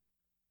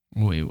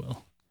 We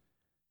will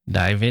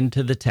dive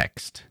into the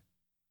text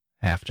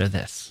after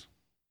this.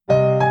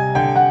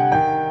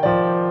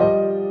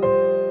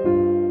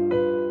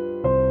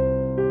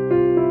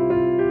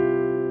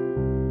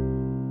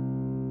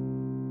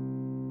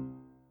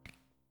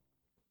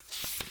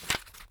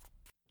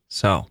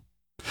 So,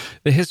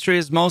 the history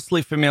is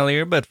mostly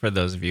familiar, but for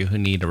those of you who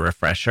need a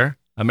refresher,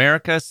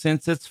 America,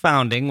 since its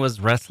founding, was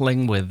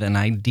wrestling with an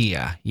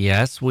idea.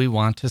 Yes, we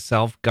want to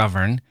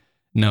self-govern.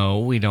 No,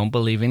 we don't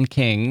believe in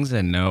kings,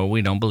 and no,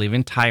 we don't believe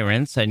in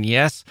tyrants. And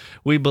yes,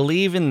 we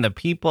believe in the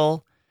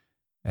people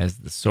as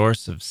the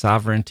source of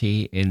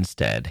sovereignty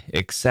instead.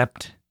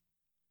 Except,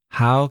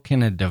 how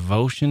can a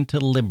devotion to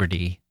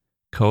liberty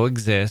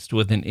coexist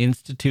with an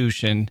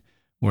institution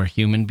where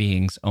human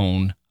beings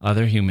own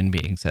other human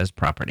beings as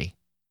property?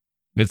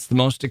 It's the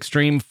most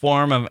extreme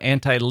form of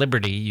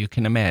anti-liberty you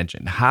can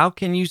imagine. How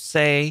can you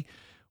say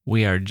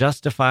we are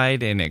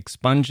justified in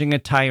expunging a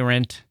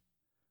tyrant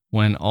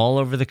when all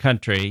over the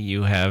country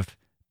you have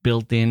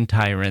built-in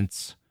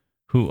tyrants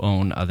who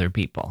own other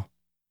people,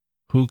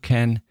 who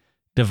can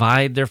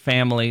divide their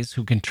families,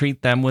 who can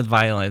treat them with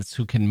violence,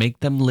 who can make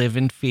them live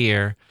in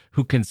fear,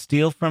 who can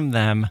steal from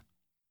them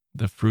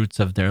the fruits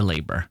of their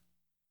labor?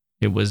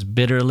 It was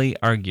bitterly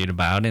argued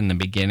about in the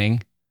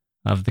beginning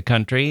of the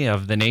country,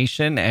 of the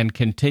nation, and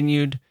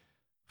continued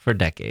for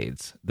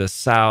decades. The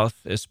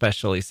South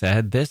especially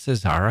said, this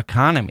is our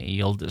economy.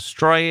 You'll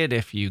destroy it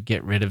if you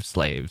get rid of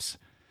slaves.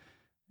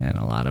 And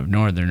a lot of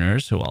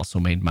Northerners, who also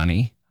made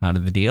money out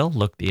of the deal,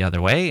 looked the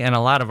other way, and a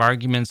lot of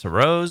arguments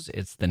arose.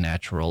 It's the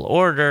natural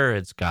order.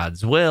 It's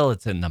God's will.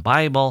 It's in the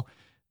Bible.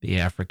 The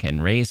African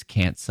race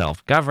can't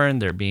self-govern.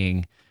 They're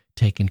being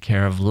taken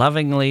care of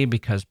lovingly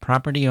because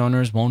property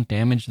owners won't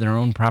damage their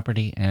own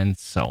property, and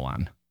so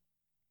on.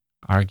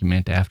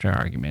 Argument after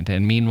argument.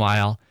 And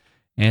meanwhile,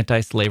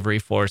 anti-slavery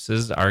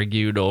forces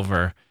argued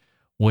over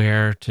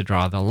where to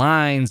draw the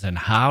lines and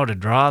how to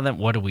draw them.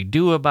 What do we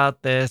do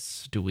about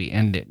this? Do we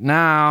end it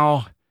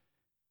now?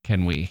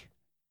 Can we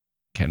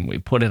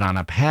put it on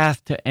a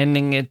path to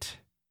ending it?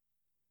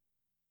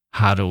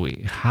 How do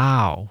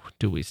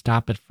we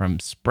stop it from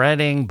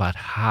spreading? But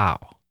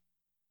how?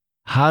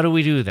 How do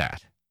we do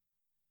that?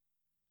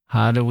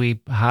 How do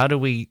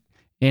we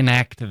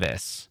enact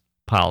this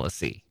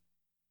policy?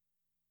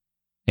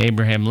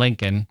 Abraham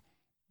Lincoln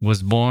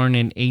was born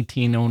in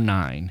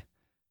 1809,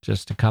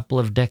 just a couple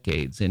of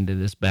decades into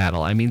this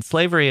battle. I mean,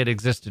 slavery had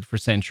existed for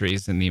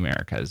centuries in the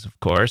Americas, of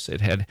course. It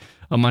had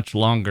a much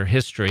longer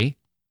history.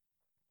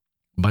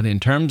 But in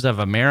terms of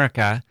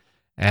America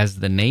as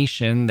the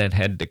nation that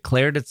had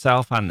declared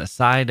itself on the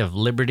side of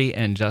liberty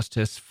and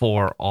justice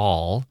for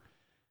all,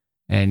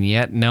 and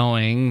yet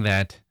knowing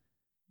that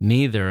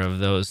neither of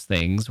those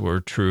things were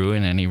true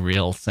in any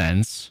real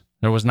sense,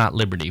 there was not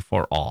liberty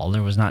for all.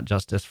 There was not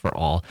justice for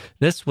all.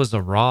 This was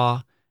a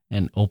raw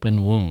and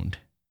open wound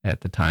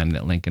at the time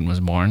that Lincoln was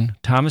born.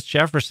 Thomas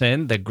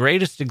Jefferson, the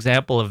greatest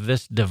example of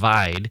this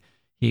divide,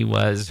 he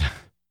was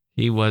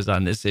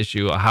on this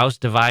issue, a house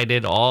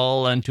divided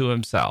all unto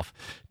himself.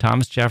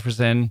 Thomas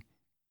Jefferson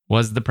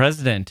was the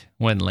president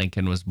when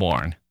Lincoln was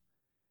born.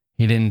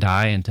 He didn't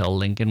die until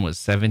Lincoln was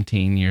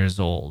 17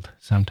 years old.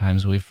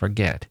 Sometimes we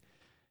forget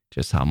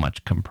just how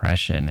much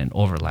compression and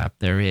overlap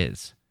there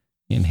is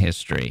in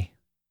history.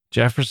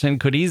 Jefferson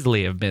could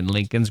easily have been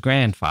Lincoln's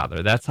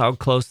grandfather. That's how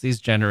close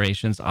these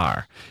generations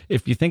are.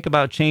 If you think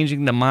about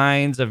changing the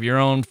minds of your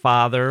own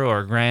father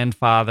or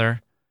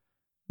grandfather,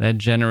 that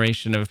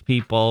generation of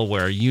people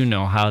where you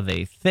know how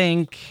they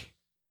think,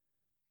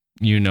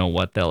 you know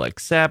what they'll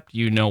accept,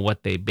 you know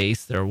what they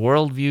base their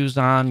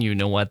worldviews on, you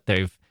know what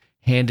they've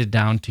handed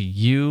down to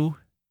you,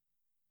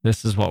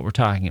 this is what we're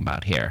talking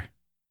about here.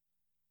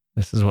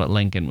 This is what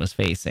Lincoln was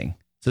facing.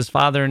 It's his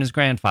father and his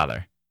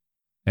grandfather.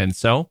 And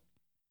so,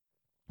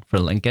 for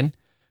Lincoln,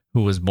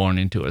 who was born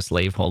into a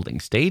slaveholding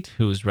state,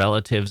 whose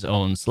relatives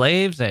owned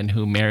slaves, and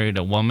who married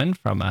a woman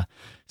from a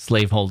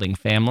slaveholding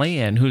family,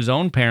 and whose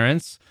own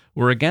parents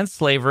were against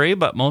slavery,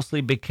 but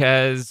mostly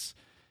because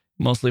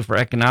mostly for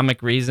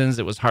economic reasons.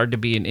 It was hard to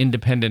be an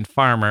independent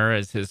farmer,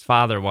 as his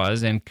father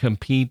was, and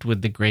compete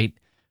with the great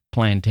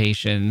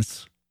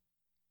plantations.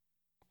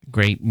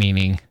 Great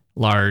meaning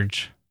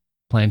large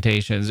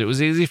plantations. It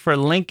was easy for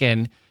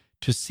Lincoln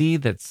to see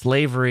that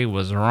slavery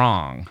was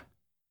wrong.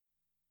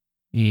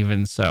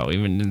 Even so,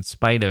 even in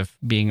spite of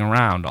being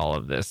around all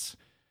of this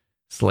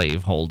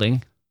slave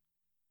holding.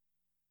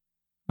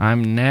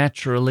 I'm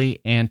naturally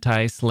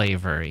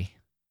anti-slavery,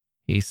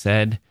 he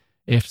said.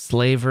 If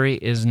slavery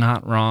is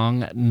not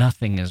wrong,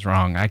 nothing is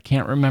wrong. I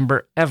can't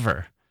remember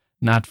ever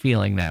not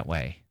feeling that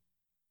way.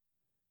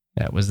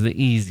 That was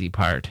the easy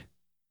part.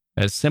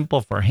 As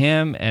simple for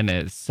him and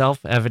as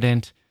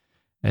self-evident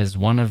as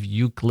one of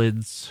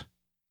Euclid's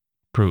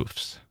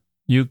proofs.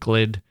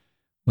 Euclid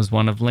was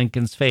one of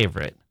Lincoln's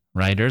favorite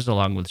writers,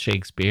 along with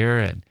Shakespeare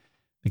and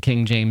the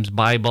King James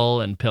Bible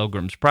and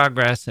Pilgrim's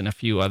Progress and a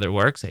few other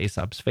works,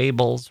 Aesop's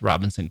Fables,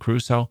 Robinson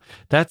Crusoe.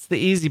 That's the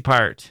easy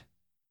part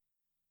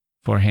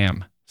for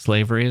him.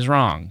 Slavery is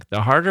wrong.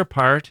 The harder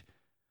part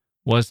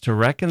was to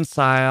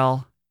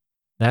reconcile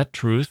that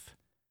truth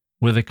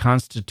with a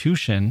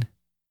constitution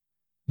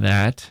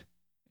that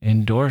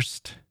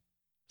endorsed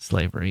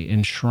slavery,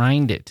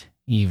 enshrined it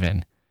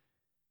even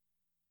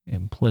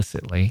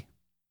implicitly.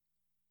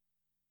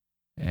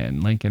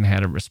 And Lincoln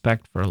had a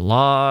respect for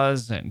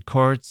laws and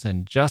courts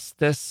and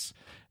justice,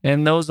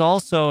 and those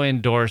also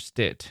endorsed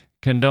it,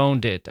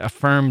 condoned it,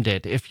 affirmed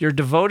it. If you're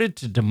devoted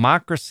to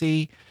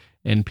democracy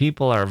and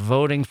people are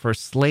voting for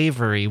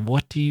slavery,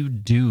 what do you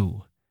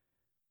do?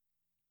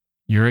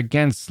 You're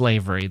against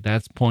slavery.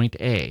 That's point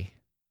A.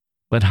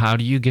 But how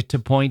do you get to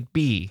point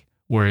B,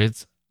 where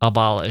it's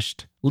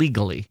abolished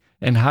legally?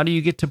 And how do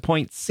you get to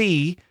point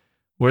C,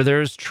 where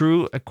there's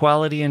true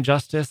equality and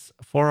justice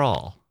for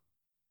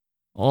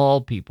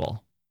all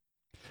people?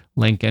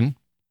 Lincoln,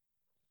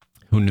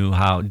 who knew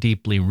how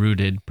deeply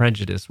rooted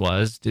prejudice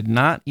was, did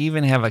not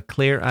even have a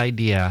clear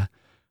idea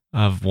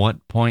of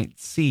what point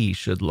C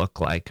should look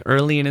like.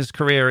 Early in his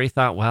career, he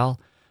thought, well,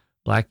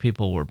 black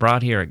people were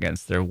brought here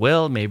against their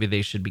will. Maybe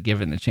they should be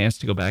given the chance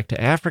to go back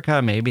to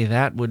Africa. Maybe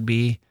that would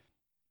be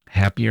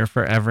happier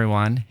for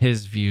everyone.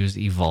 His views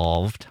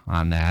evolved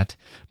on that.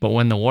 But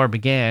when the war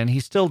began, he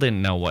still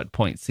didn't know what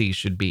point C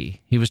should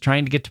be. He was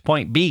trying to get to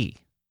point B,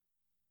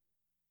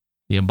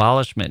 the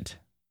abolishment.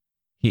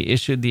 He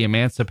issued the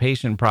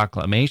Emancipation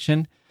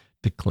Proclamation,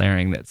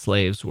 declaring that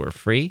slaves were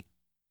free.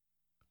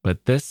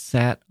 But this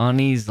sat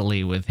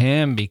uneasily with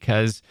him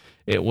because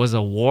it was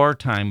a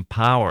wartime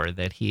power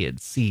that he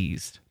had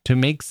seized to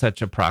make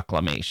such a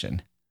proclamation.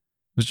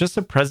 It was just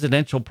a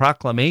presidential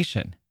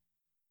proclamation.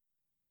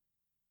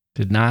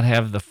 Did not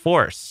have the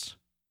force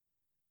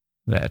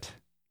that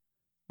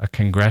a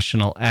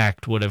congressional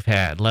act would have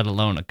had, let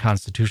alone a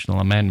constitutional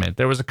amendment.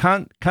 There was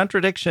a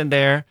contradiction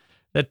there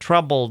that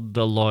troubled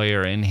the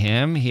lawyer in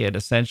him. He had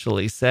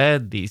essentially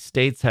said the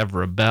states have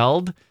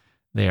rebelled,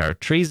 they are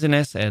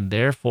treasonous, and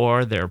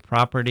therefore their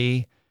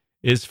property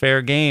is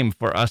fair game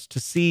for us to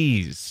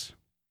seize.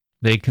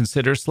 They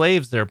consider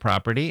slaves their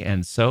property,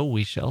 and so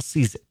we shall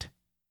seize it.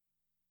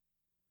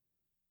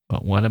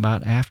 But what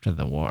about after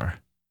the war?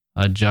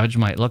 A judge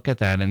might look at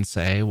that and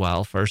say,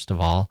 well, first of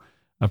all,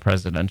 a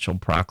presidential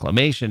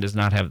proclamation does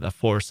not have the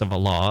force of a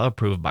law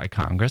approved by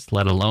Congress,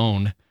 let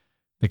alone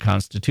the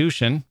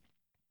Constitution,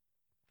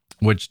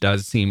 which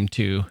does seem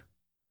to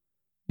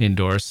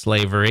endorse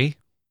slavery.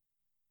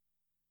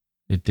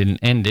 It didn't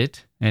end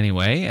it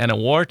anyway. And a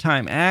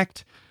wartime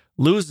act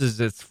loses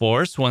its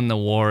force when the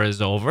war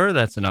is over.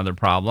 That's another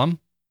problem.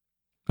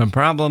 A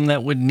problem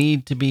that would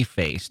need to be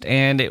faced.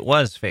 And it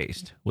was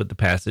faced with the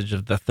passage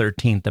of the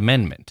 13th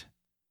Amendment,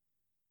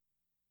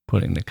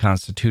 putting the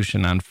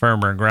Constitution on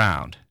firmer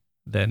ground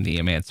than the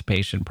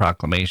Emancipation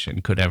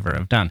Proclamation could ever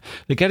have done.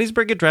 The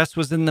Gettysburg Address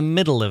was in the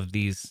middle of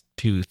these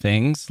two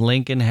things.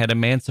 Lincoln had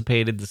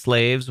emancipated the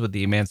slaves with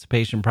the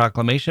Emancipation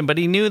Proclamation, but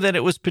he knew that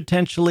it was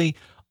potentially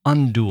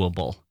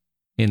undoable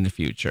in the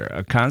future.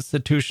 A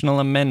constitutional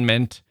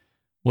amendment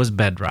was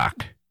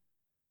bedrock.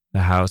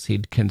 The house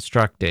he'd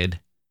constructed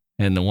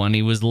and the one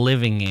he was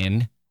living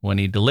in when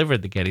he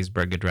delivered the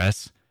Gettysburg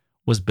Address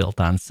was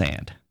built on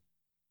sand.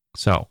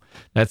 So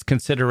that's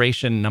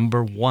consideration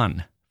number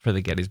one for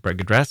the Gettysburg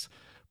Address.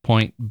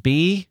 Point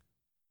B,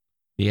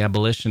 the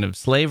abolition of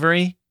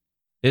slavery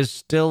is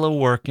still a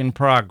work in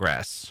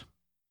progress.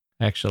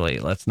 Actually,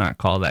 let's not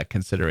call that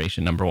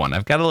consideration number one.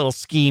 I've got a little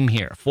scheme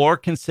here. 4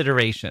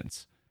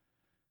 considerations.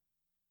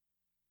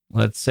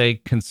 Let's say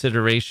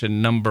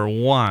consideration number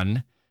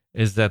 1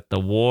 is that the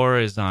war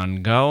is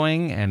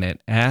ongoing and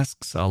it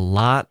asks a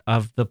lot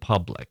of the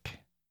public.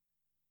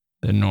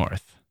 The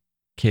North.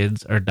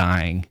 Kids are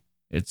dying.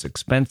 It's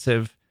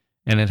expensive,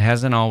 and it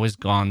hasn't always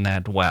gone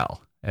that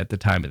well at the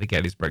time of the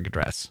Gettysburg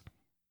Address.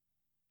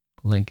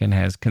 Lincoln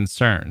has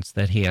concerns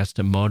that he has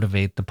to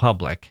motivate the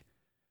public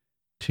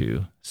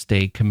to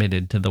stay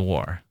committed to the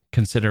war.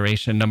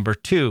 Consideration number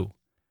 2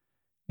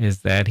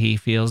 is that he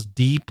feels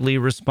deeply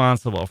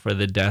responsible for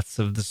the deaths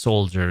of the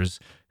soldiers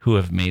who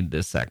have made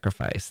this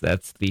sacrifice.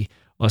 That's the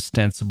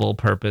ostensible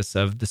purpose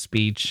of the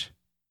speech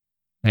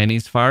And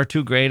he's far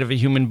too great of a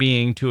human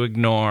being to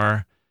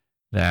ignore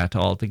that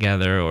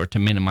altogether or to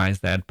minimize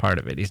that part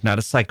of it. He's not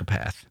a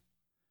psychopath.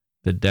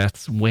 The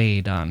deaths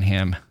weighed on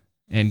him,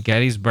 and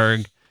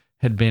Gettysburg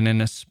had been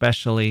an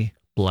especially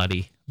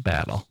bloody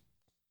battle.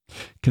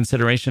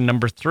 Consideration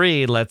number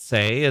 3, let's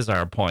say, is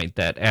our point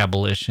that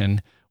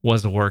abolition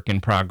was a work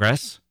in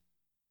progress.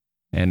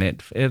 And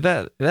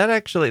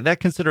that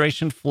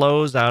consideration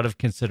flows out of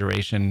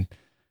consideration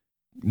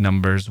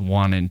numbers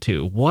 1 and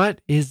 2. What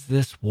is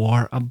this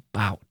war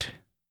about?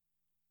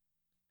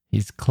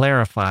 He's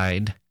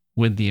clarified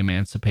with the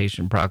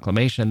Emancipation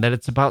Proclamation that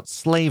it's about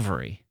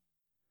slavery.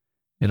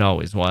 It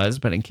always was,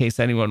 but in case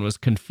anyone was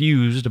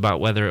confused about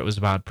whether it was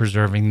about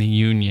preserving the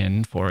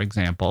Union, for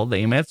example, the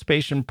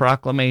Emancipation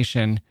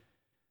Proclamation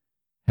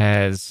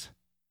has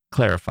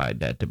clarified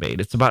that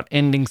debate. It's about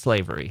ending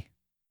slavery.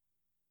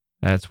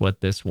 That's what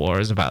this war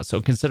is about.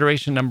 So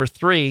consideration number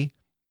 3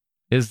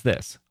 is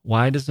this.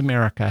 Why does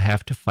America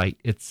have to fight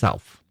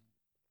itself?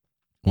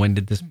 When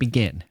did this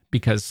begin?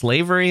 Because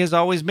slavery has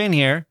always been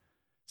here,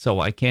 so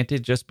why can't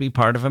it just be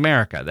part of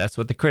America? That's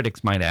what the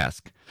critics might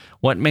ask.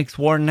 What makes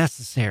war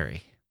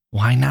necessary?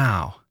 Why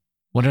now?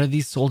 What are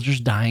these soldiers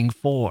dying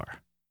for?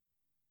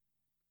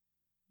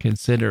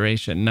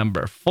 Consideration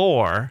number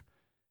 4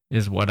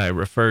 is what I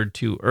referred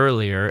to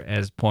earlier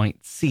as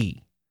point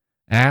C.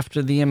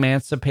 After the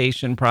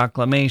Emancipation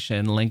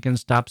Proclamation, Lincoln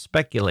stopped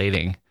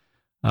speculating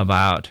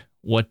about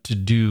what to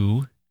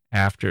do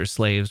after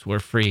slaves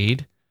were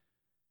freed.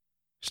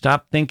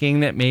 Stopped thinking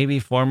that maybe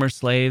former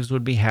slaves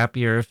would be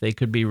happier if they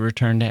could be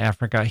returned to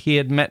Africa. He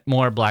had met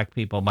more black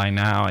people by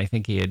now. I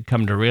think he had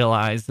come to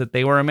realize that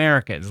they were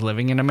Americans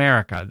living in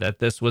America, that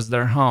this was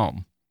their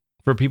home.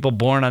 For people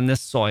born on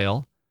this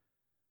soil,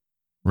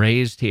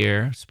 raised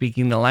here,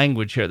 speaking the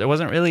language here, there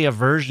wasn't really a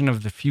version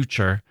of the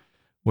future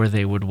where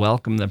they would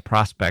welcome the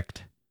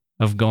prospect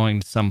of going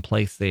to some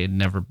place they had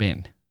never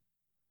been.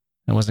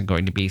 There wasn't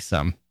going to be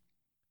some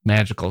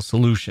magical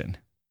solution,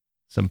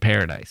 some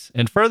paradise.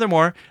 And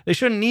furthermore, they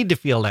shouldn't need to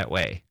feel that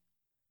way.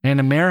 And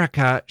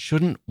America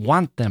shouldn't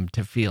want them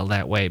to feel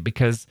that way,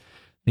 because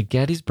the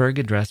Gettysburg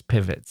Address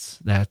pivots.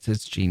 That's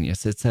its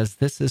genius. It says,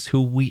 this is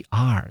who we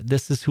are.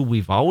 This is who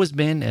we've always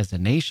been as a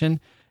nation,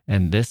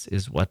 and this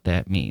is what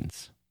that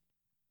means.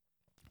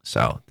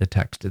 So the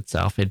text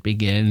itself, it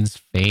begins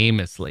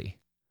famously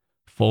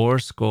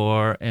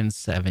fourscore and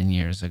 7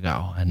 years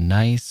ago. A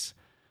nice,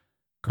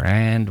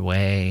 grand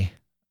way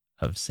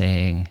of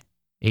saying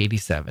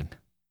 87.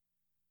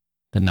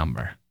 The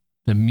number.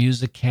 The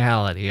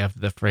musicality of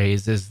the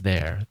phrase is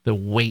there. The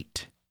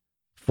weight.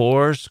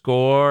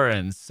 fourscore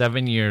and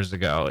 7 years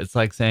ago. It's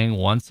like saying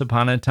once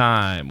upon a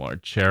time or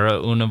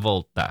c'era una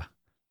volta,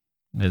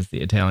 as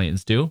the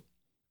Italians do.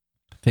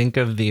 Think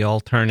of the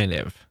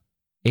alternative.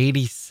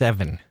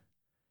 87.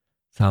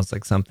 Sounds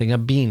like something a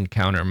bean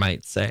counter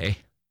might say.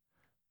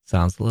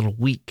 Sounds a little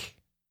weak.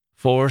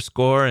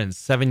 fourscore and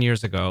 7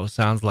 years ago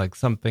sounds like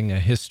something a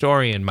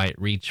historian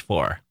might reach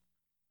for.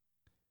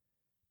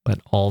 But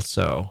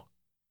also,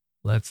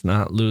 let's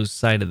not lose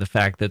sight of the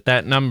fact that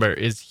that number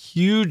is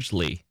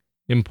hugely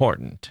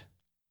important.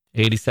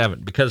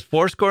 87. Because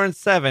fourscore and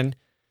 7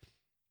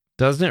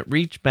 doesn't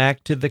reach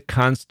back to the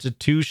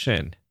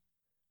Constitution,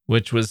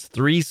 which was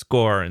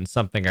threescore and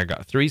something I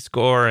got.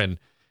 Threescore and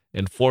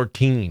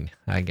 14,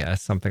 I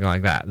guess, something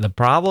like that. The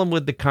problem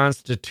with the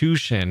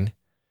Constitution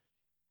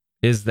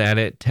is that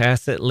it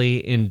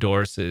tacitly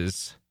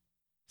endorses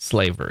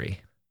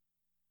slavery.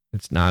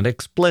 It's not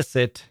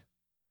explicit,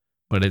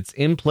 but it's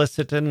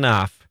implicit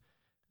enough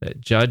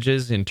that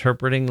judges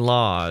interpreting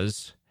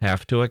laws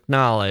have to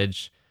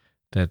acknowledge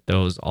that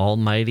those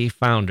almighty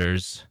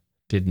founders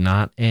did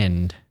not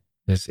end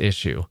this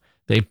issue.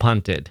 They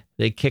punted.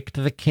 They kicked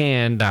the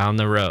can down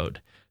the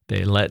road.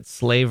 They let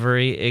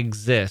slavery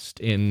exist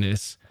in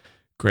this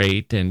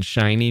great and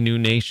shiny new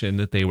nation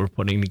that they were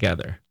putting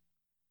together.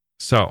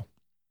 So,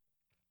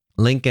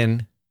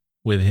 Lincoln,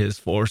 with his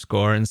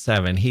fourscore and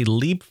 7, he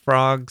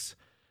leapfrogs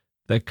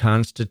the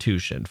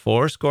Constitution.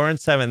 Fourscore and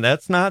 7,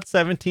 that's not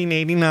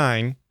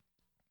 1789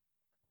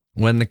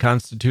 when the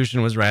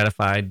Constitution was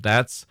ratified.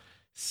 That's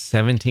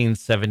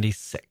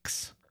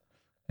 1776.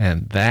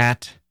 And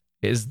that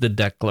is the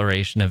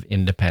Declaration of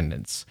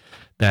Independence.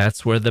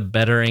 That's where the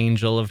better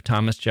angel of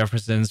Thomas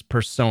Jefferson's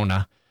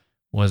persona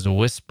was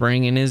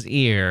whispering in his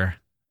ear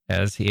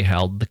as he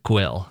held the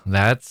quill.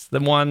 That's the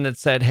one that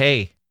said,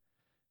 hey,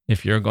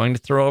 if you're going to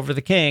throw over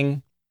the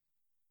king,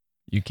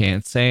 you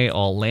can't say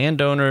all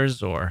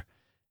landowners or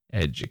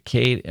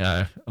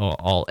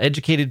all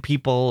educated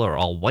people or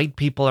all white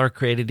people are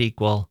created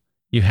equal.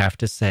 You have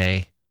to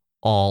say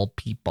all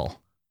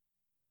people.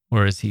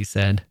 Or as he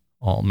said,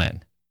 all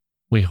men.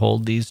 We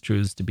hold these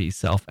truths to be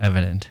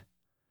self-evident.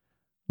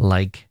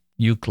 Like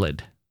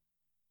Euclid.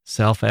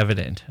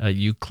 Self-evident, a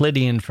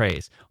Euclidean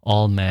phrase.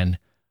 All men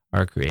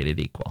are created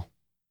equal.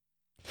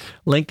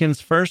 Lincoln's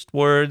first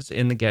words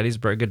in the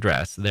Gettysburg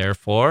Address,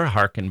 therefore,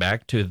 harken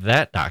back to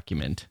that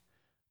document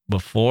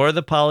before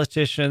the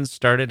politicians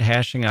started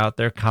hashing out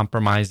their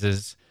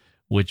compromises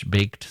which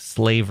baked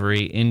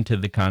slavery into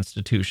the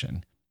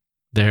Constitution.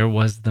 There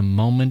was the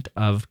moment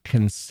of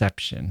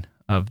conception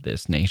of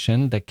this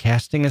nation, the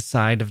casting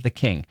aside of the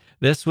king.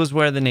 This was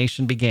where the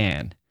nation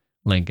began,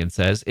 Lincoln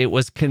says. It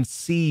was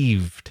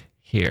conceived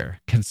here.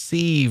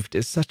 Conceived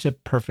is such a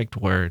perfect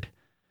word.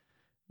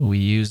 We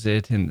use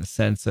it in the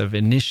sense of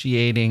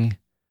initiating,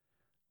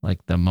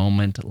 like the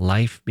moment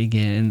life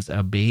begins,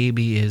 a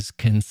baby is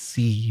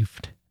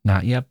conceived,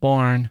 not yet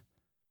born.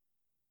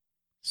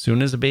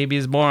 Soon as a baby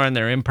is born,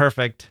 they're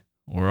imperfect.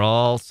 We're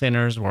all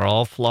sinners. We're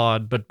all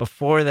flawed. But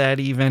before that,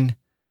 even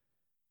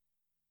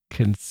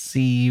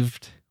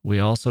conceived, we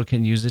also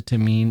can use it to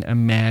mean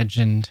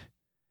imagined,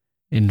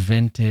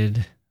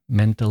 invented,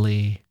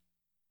 mentally,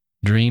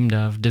 dreamed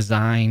of,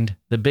 designed.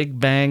 The Big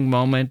Bang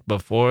moment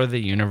before the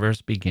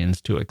universe begins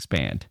to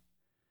expand.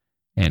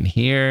 And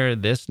here,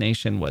 this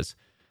nation was,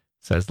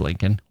 says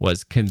Lincoln,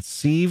 was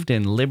conceived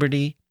in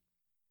liberty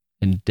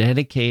and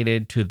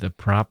dedicated to the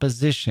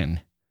proposition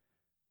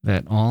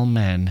that all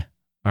men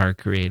are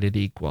created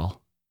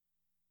equal.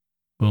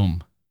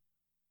 Boom.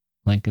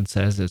 Lincoln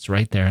says it's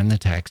right there in the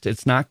text.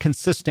 It's not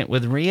consistent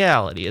with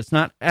reality. It's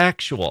not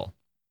actual.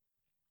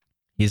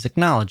 He's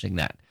acknowledging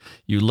that.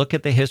 You look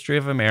at the history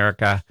of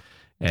America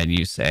and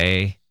you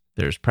say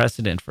there's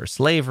precedent for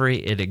slavery.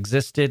 It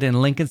existed.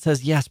 And Lincoln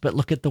says, yes, but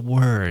look at the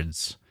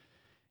words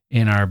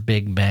in our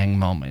Big Bang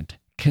moment.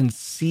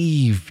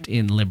 Conceived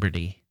in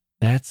liberty.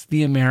 That's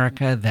the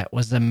America that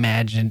was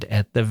imagined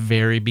at the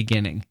very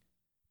beginning.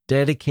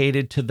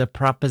 Dedicated to the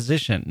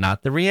proposition,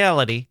 not the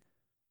reality.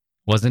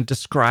 Wasn't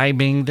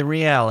describing the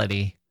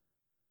reality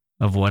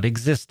of what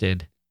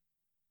existed,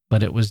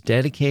 but it was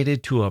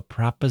dedicated to a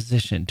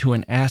proposition, to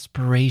an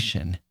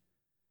aspiration,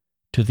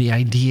 to the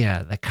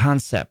idea, the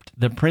concept,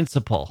 the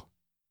principle,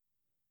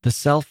 the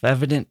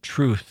self-evident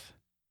truth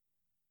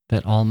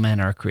that all men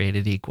are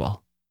created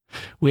equal.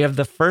 We have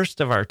the first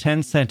of our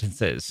 10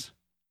 sentences,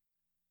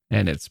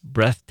 and it's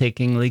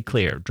breathtakingly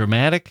clear,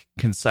 dramatic,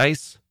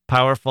 concise,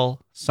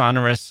 powerful,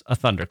 sonorous, a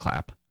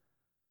thunderclap.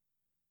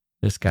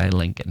 This guy,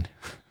 Lincoln.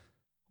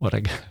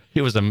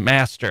 He was a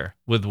master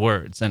with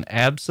words, an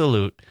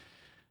absolute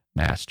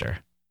master.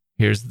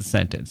 Here's the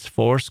sentence.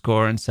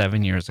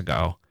 77 years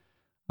ago,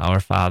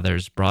 our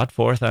fathers brought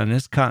forth on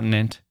this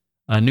continent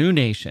a new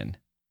nation,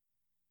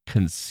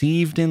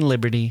 conceived in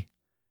liberty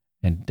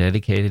and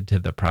dedicated to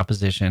the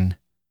proposition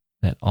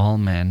that all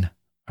men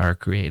are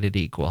created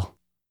equal.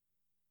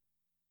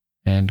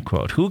 End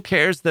quote. Who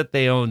cares that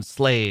they own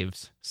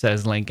slaves,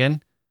 says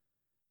Lincoln.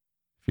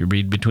 If you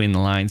read between the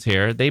lines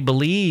here, they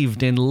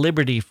believed in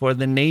liberty for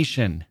the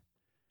nation.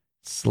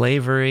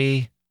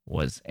 Slavery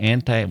was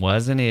and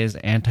is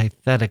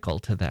antithetical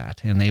to that,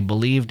 and they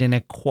believed in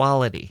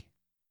equality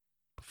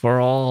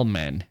for all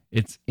men.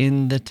 It's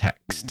in the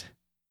text.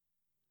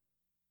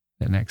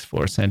 The next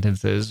 4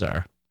 sentences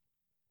are,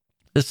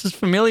 this is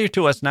familiar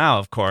to us now,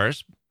 of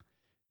course,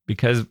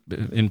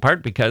 in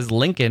part because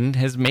Lincoln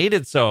has made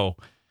it so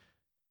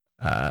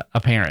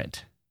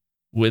apparent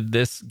with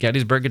this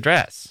Gettysburg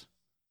Address.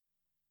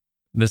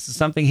 This is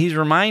something he's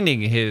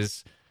reminding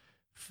his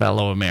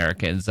fellow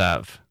Americans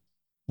of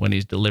when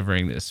he's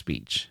delivering this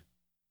speech.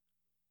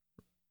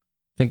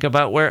 Think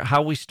about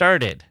how we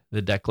started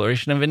the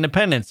Declaration of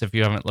Independence if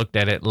you haven't looked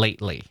at it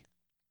lately.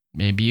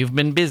 Maybe you've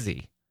been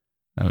busy.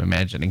 I'm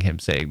imagining him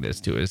saying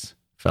this to his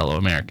fellow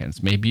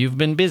Americans. Maybe you've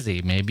been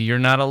busy. Maybe you're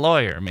not a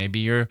lawyer. Maybe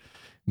you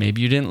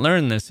didn't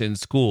learn this in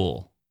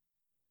school.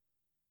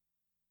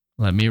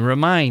 Let me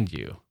remind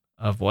you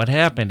of what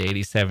happened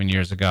 87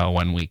 years ago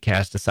when we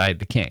cast aside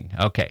the king.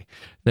 Okay,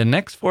 the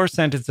next 4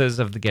 sentences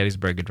of the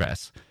Gettysburg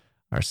Address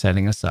are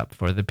setting us up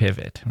for the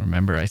pivot.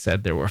 Remember, I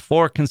said there were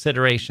 4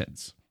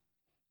 considerations.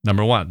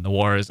 Number 1, the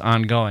war is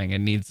ongoing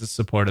and needs the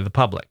support of the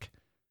public.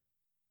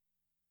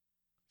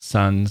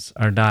 Sons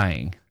are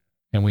dying,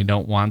 and we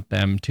don't want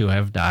them to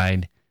have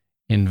died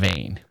in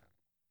vain.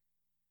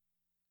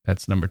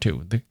 That's number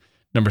 2.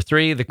 Number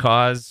 3, the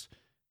cause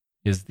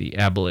is the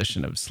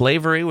abolition of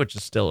slavery, which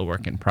is still a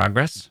work in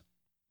progress.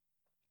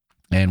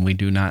 And we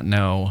do not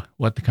know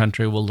what the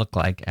country will look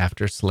like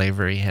after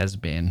slavery has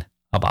been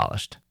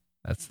abolished.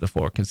 That's the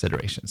 4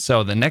 considerations.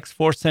 So the next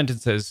 4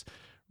 sentences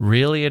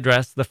really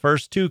address the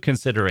first 2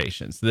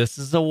 considerations. This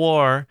is a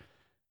war,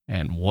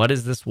 and what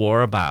is this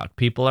war about?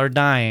 People are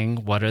dying.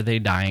 What are they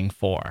dying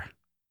for?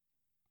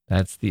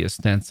 That's the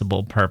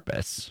ostensible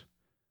purpose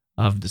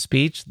of the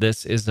speech.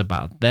 This is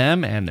about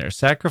them and their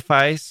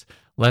sacrifice.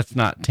 Let's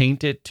not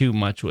taint it too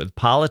much with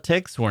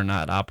politics. We're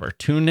not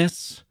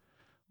opportunists.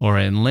 Or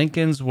in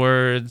Lincoln's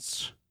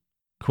words,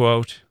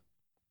 quote,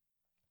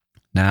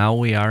 now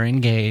we are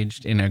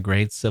engaged in a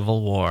great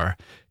civil war,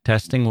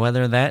 testing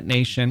whether that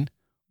nation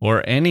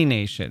or any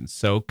nation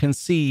so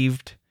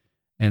conceived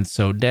and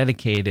so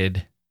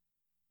dedicated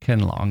can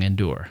long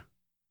endure.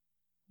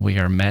 We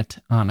are met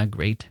on a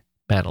great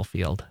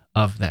battlefield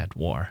of that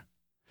war.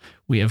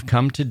 We have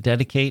come to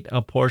dedicate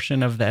a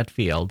portion of that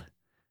field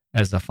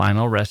as a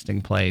final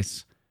resting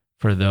place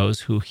for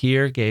those who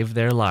here gave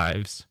their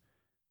lives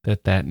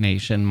that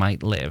nation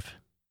might live.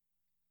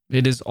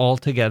 It is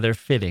altogether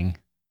fitting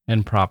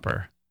and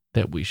proper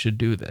that we should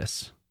do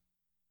this.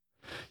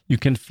 You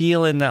can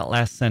feel in that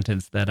last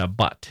sentence that a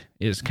but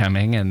is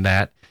coming, and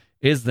that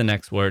is the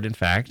next word, in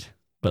fact.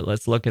 But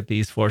let's look at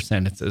these 4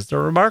 sentences. They're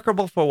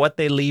remarkable for what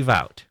they leave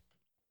out.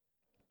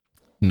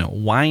 No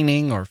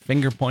whining or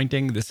finger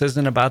pointing. This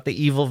isn't about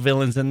the evil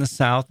villains in the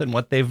South and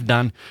what they've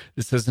done.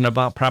 This isn't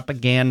about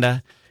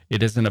propaganda.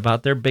 It isn't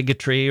about their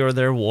bigotry or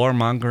their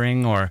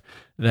warmongering or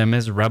them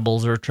as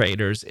rebels or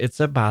traitors.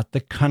 It's about the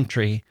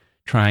country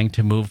trying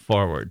to move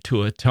forward,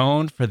 to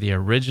atone for the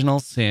original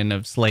sin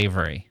of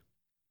slavery,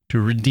 to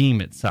redeem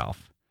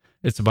itself.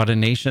 It's about a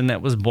nation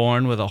that was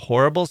born with a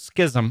horrible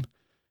schism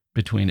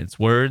between its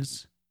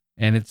words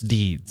and its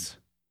deeds,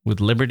 with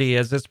liberty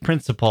as its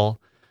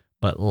principle,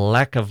 but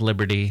lack of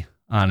liberty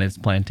on its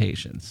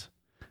plantations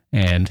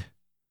and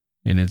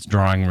in its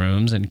drawing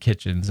rooms and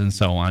kitchens and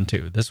so on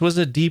too. This was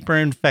a deeper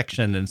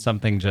infection than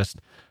something just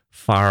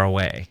far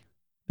away.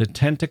 The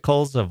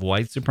tentacles of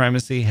white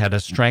supremacy had a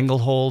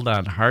stranglehold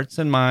on hearts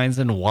and minds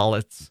and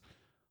wallets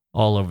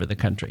all over the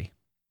country.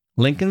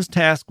 Lincoln's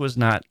task was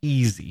not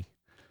easy.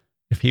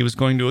 If he was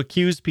going to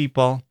accuse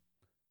people,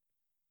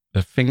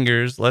 the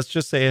fingers, let's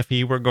just say if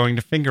he were going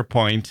to finger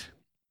point,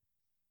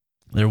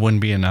 there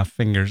wouldn't be enough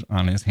fingers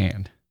on his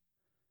hand.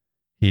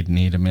 He'd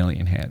need a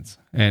million hands.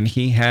 And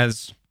he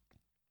has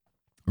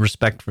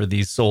respect for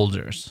these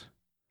soldiers.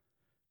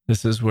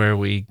 This is where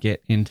we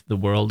get into the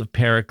world of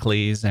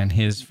Pericles and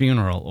his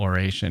funeral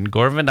oration.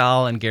 Gore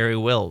Vidal and Gary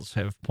Wills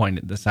have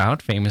pointed this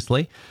out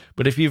famously,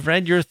 but if you've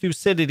read your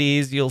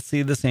Thucydides, you'll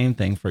see the same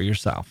thing for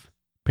yourself.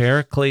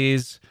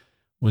 Pericles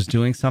was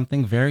doing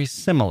something very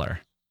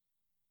similar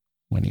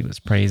when he was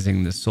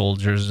praising the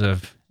soldiers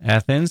of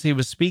Athens. He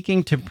was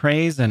speaking to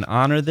praise and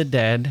honor the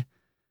dead,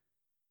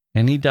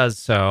 and he does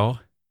so,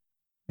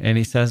 and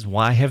he says,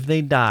 why have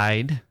they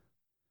died?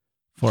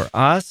 For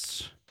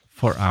us,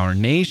 for our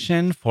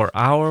nation, for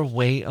our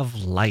way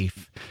of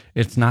life.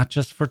 It's not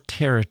just for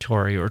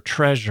territory or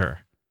treasure.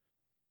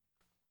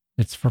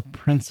 It's for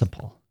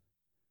principle.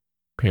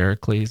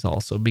 Pericles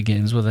also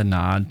begins with a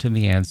nod to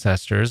the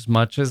ancestors,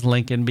 much as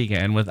Lincoln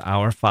began with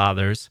our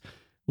fathers,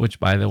 which,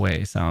 by the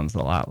way, sounds a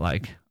lot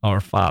like our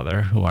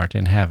Father who art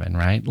in heaven,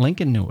 right?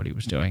 Lincoln knew what he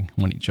was doing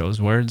when he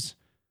chose words.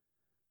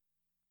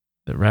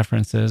 The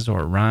references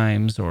or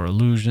rhymes or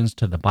allusions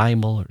to the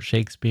Bible or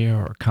Shakespeare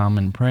or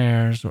common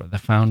prayers or the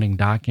founding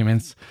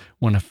documents,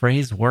 when a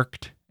phrase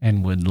worked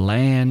and would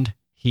land,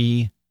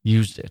 he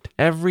used it.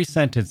 Every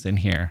sentence in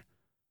here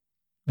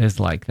is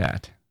like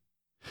that.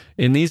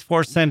 In these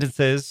 4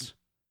 sentences,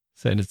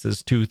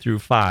 sentences 2 through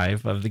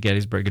 5 of the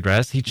Gettysburg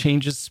Address, he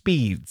changes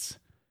speeds,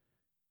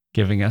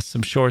 giving us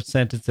some short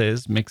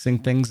sentences, mixing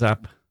things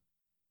up.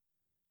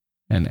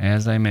 And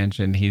as I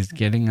mentioned, he's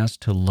getting us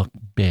to look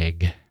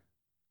big,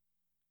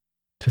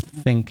 to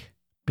think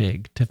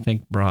big, to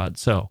think broad.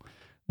 So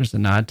there's a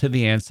nod to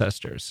the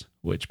ancestors,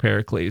 which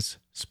Pericles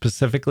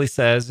specifically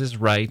says is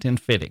right and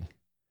fitting.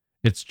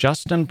 It's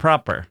just and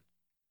proper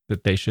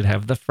that they should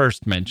have the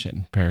first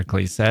mention,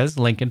 Pericles says.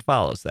 Lincoln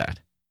follows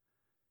that.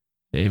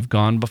 They've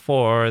gone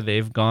before,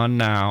 they've gone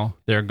now,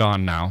 they're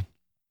gone now.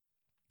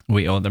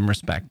 We owe them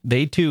respect.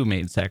 They too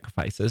made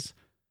sacrifices.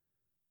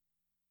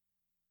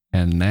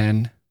 And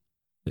then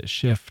the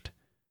shift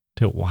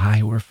to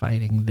why we're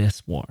fighting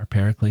this war.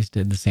 Pericles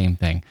did the same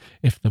thing.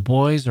 If the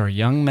boys or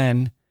young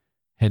men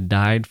had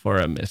died for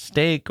a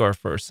mistake or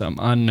for some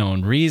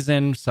unknown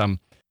reason, some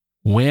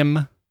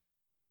whim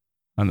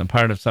on the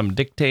part of some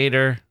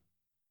dictator,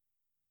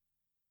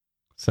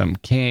 some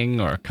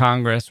king or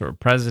Congress or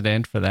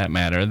president for that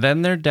matter,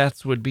 then their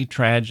deaths would be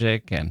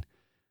tragic and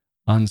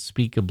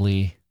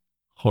unspeakably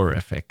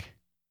horrific.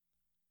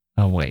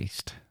 A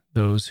waste.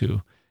 Those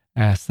who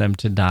asked them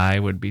to die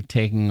would be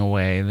taking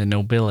away the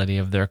nobility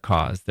of their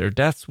cause. Their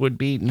deaths would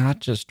be not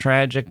just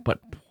tragic,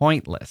 but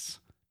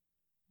pointless.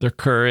 Their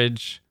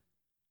courage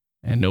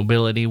and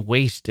nobility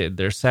wasted,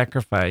 their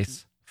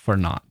sacrifice for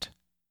naught.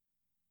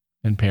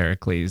 And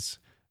Pericles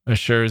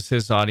assures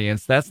his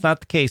audience that's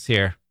not the case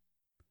here.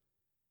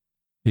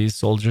 These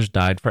soldiers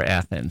died for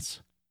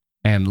Athens.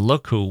 And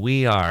look who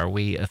we are,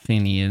 we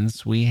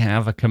Athenians. We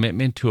have a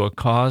commitment to a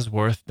cause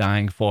worth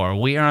dying for.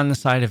 We are on the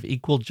side of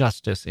equal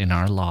justice in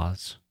our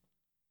laws.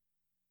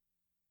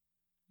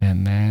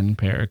 And then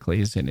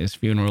Pericles, in his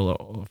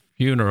funeral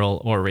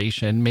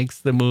oration, makes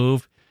the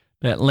move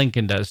that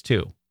Lincoln does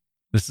too.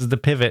 This is the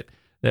pivot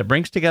that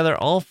brings together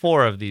all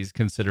 4 of these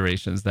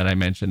considerations that I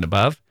mentioned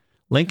above.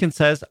 Lincoln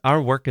says,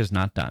 our work is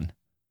not done.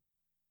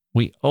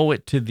 We owe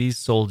it to these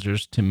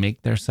soldiers to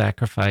make their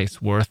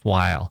sacrifice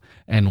worthwhile.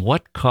 And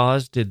what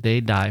cause did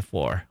they die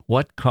for?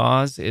 What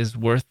cause is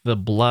worth the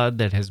blood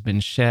that has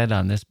been shed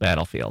on this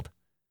battlefield?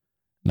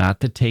 Not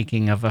the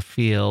taking of a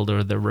field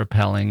or the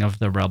repelling of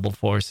the rebel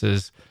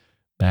forces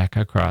back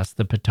across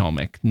the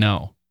Potomac.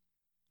 No,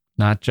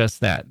 not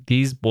just that.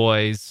 These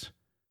boys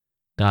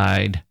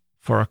died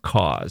for a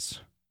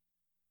cause.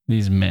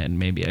 These men,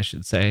 maybe I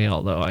should say,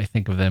 although I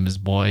think of them as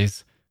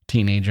boys,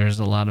 teenagers,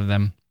 a lot of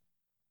them.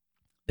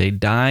 They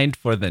died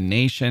for the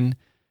nation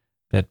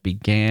that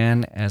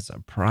began as a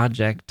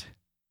project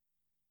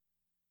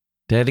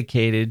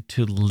dedicated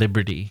to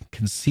liberty,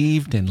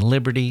 conceived in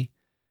liberty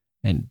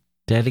and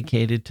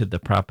dedicated to the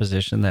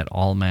proposition that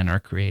all men are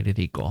created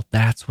equal.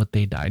 That's what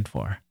they died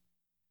for.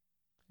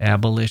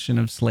 Abolition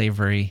of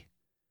slavery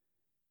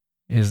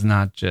is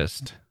not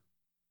just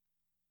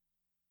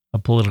a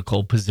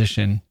political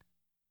position.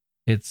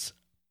 It's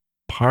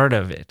part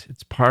of it.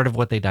 It's part of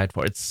what they died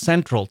for. It's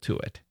central to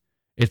it.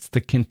 It's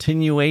the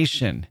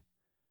continuation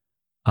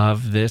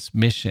of this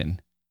mission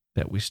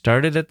that we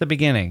started at the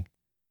beginning.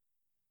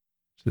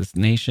 This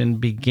nation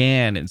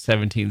began in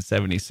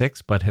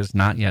 1776, but has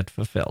not yet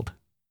fulfilled.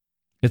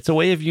 It's a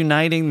way of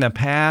uniting the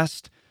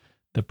past,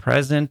 the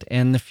present,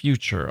 and the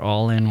future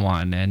all in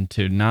one, and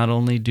to not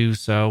only do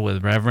so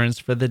with reverence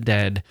for the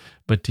dead,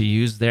 but to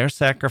use their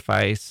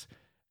sacrifice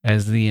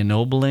as the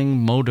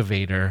ennobling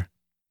motivator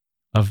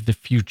of the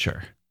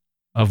future,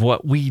 of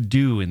what we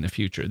do in the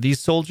future. These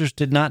soldiers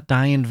did not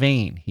die in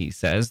vain, he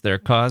says. Their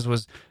cause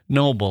was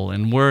noble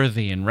and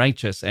worthy and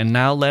righteous, and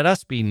now let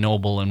us be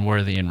noble and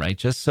worthy and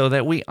righteous so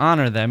that we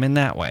honor them in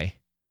that way.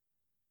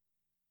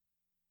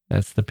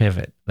 That's the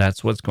pivot.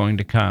 That's what's going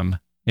to come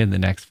in the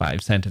next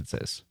 5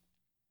 sentences.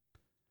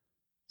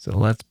 So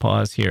let's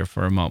pause here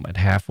for a moment,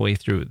 halfway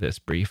through this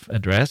brief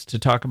address, to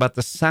talk about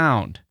the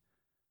sound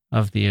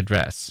of the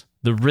address,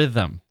 the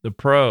rhythm, the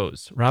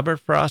prose. Robert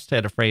Frost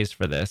had a phrase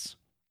for this.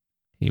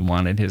 He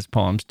wanted his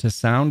poems to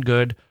sound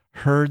good,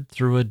 heard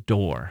through a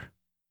door.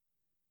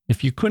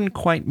 If you couldn't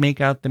quite make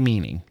out the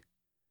meaning,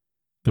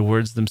 the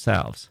words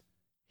themselves,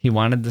 he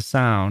wanted the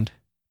sound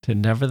to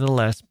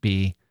nevertheless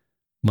be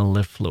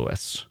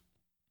mellifluous.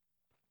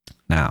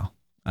 Now,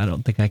 I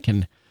don't think I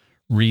can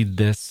read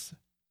this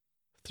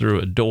through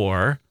a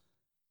door,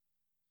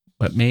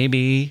 but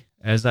maybe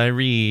as I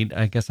read,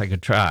 I guess I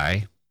could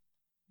try.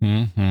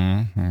 I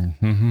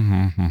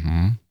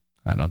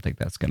don't think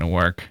that's going to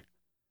work.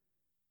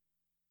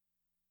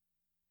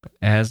 But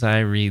as I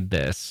read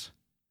this,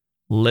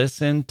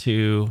 listen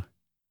to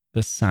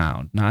the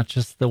sound, not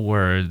just the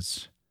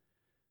words,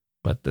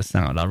 but the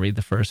sound. I'll read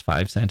the first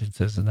 5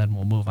 sentences and then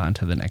we'll move on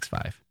to the next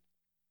 5.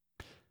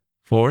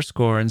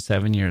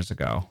 77 years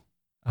ago,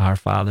 our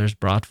fathers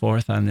brought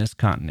forth on this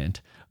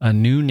continent a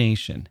new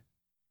nation,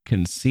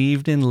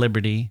 conceived in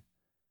liberty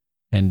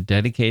and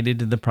dedicated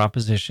to the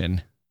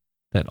proposition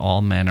that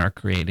all men are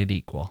created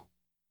equal.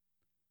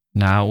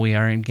 Now we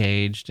are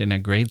engaged in a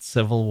great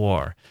civil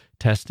war,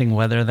 testing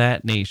whether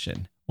that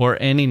nation, or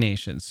any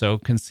nation so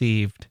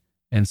conceived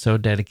and so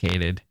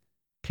dedicated,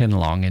 can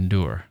long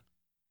endure.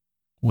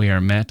 We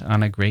are met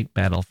on a great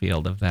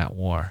battlefield of that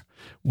war.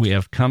 We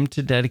have come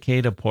to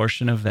dedicate a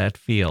portion of that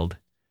field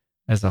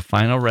as a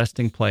final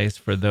resting place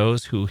for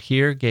those who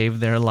here gave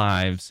their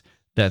lives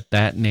that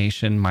that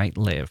nation might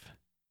live.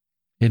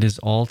 It is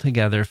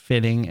altogether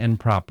fitting and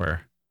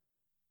proper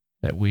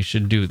that we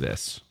should do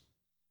this.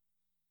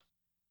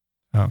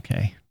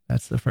 Okay,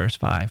 that's the first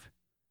 5.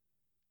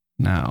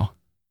 Now,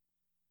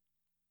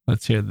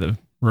 let's hear the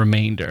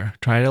remainder.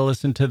 Try to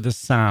listen to the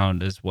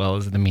sound as well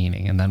as the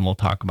meaning, and then we'll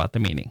talk about the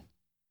meaning.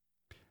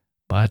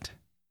 But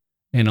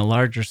in a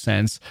larger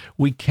sense,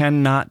 we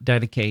cannot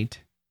dedicate,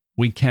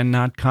 we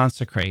cannot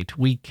consecrate,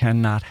 we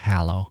cannot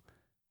hallow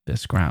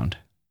this ground.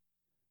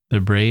 The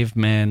brave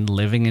men,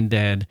 living and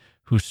dead,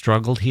 who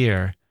struggled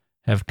here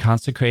have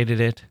consecrated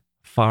it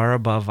far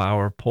above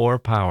our poor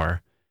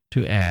power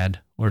to add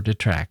or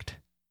detract.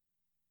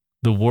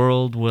 The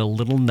world will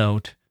little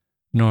note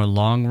nor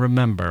long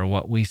remember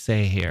what we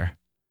say here,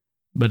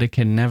 but it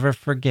can never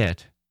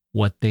forget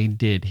what they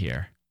did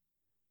here.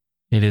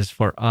 It is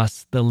for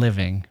us, the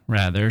living,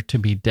 rather, to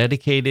be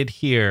dedicated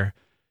here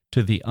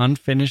to the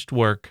unfinished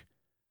work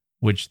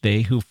which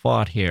they who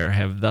fought here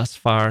have thus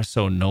far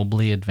so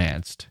nobly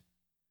advanced.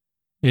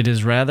 It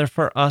is rather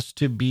for us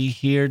to be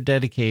here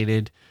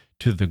dedicated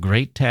to the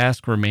great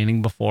task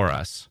remaining before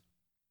us,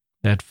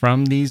 that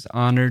from these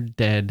honored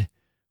dead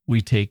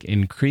we take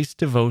increased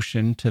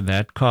devotion to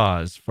that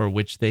cause for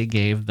which they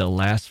gave the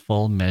last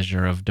full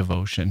measure of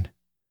devotion,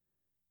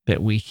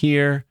 that we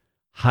here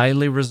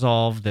highly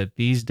resolve that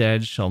these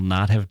dead shall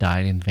not have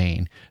died in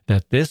vain,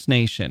 that this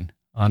nation,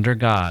 under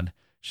God,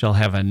 shall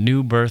have a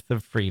new birth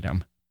of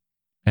freedom,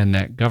 and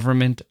that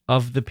government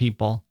of the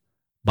people,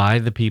 by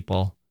the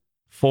people,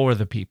 for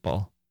the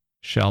people,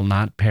 shall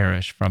not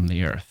perish from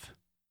the earth.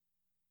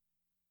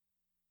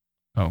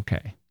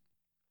 Okay.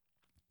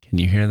 Can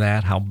you hear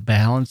that? How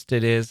balanced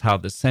it is, how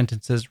the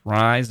sentences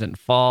rise and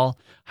fall,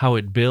 how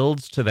it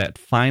builds to that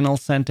final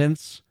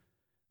sentence.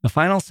 The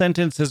final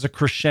sentence is a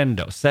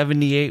crescendo,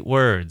 78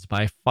 words,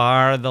 by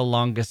far the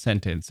longest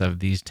sentence of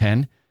these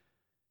 10.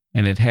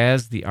 And it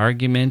has the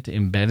argument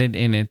embedded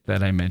in it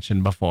that I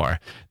mentioned before,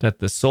 that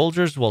the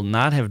soldiers will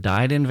not have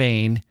died in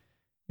vain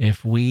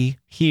if we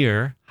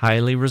here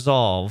highly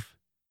resolve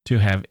to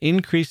have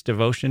increased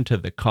devotion to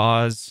the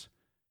cause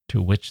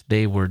to which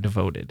they were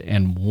devoted.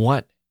 And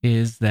what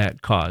is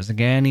that cause?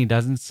 Again, he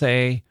doesn't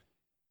say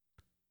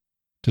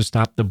to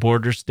stop the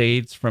border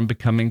states from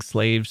becoming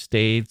slave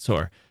states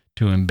or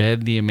to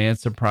embed the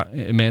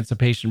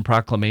Emancipation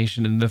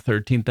Proclamation in the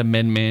 13th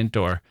Amendment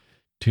or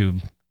to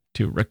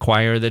to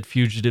require that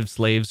fugitive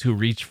slaves who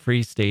reach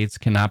free states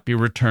cannot be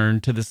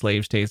returned to the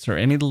slave states, or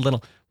any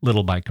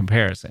little by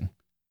comparison.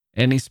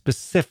 Any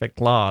specific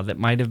law that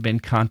might have been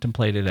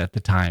contemplated at the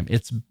time.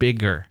 It's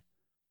bigger.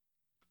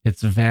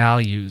 It's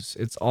values.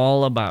 It's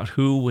all about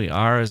who we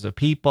are as a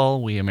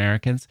people, we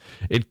Americans.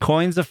 It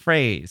coins a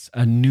phrase,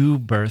 a new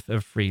birth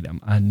of freedom,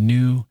 a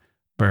new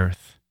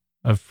birth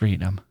of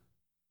freedom.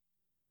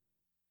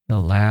 The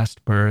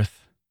last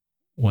birth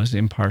was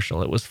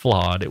impartial. It was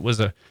flawed. It was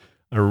a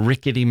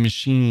rickety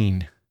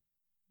machine.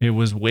 It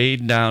was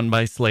weighed down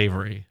by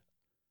slavery.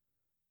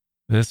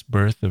 This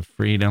birth of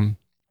freedom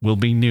will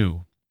be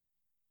new,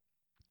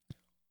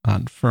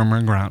 on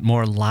firmer ground,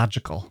 more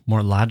logical,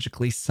 more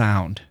logically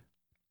sound.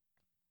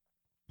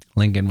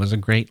 Lincoln was a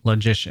great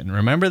logician.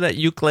 Remember that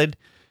Euclid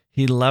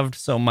he loved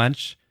so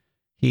much?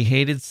 He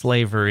hated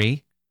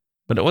slavery,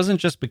 but it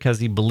wasn't just because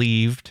he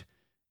believed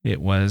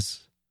it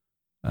was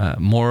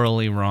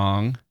morally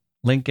wrong.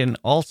 Lincoln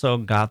also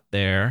got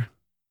there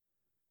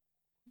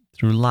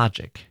through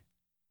logic.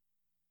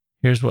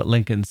 Here's what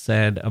Lincoln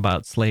said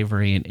about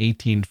slavery in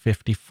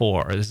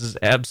 1854. This is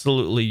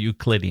absolutely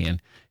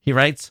Euclidean. He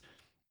writes,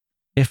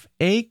 "If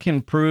A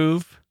can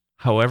prove,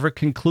 however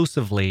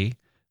conclusively,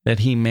 that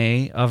he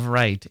may of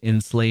right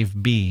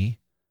enslave B,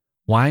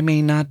 why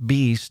may not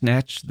B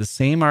snatch the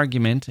same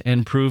argument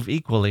and prove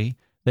equally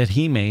that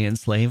he may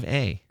enslave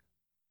A?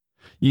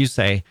 You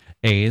say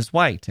A is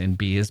white and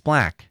B is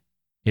black.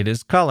 It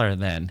is color,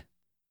 then.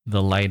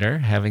 The lighter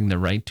having the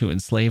right to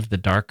enslave the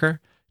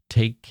darker,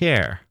 take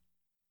care.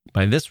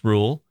 By this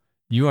rule,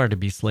 you are to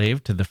be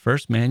slave to the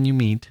first man you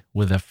meet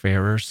with a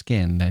fairer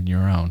skin than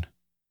your own.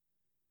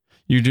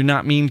 You do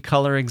not mean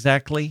color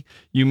exactly.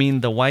 You mean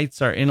the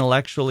whites are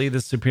intellectually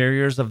the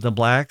superiors of the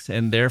blacks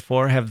and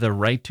therefore have the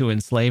right to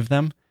enslave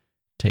them?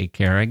 Take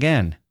care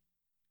again.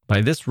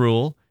 By this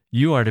rule,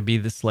 you are to be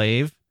the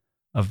slave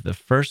of the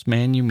first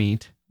man you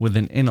meet with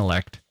an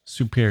intellect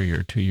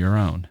superior to your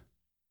own.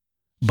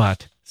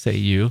 But, say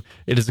you,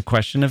 it is a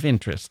question of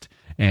interest,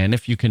 and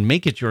if you can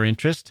make it your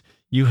interest,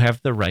 you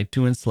have the right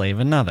to enslave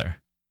another.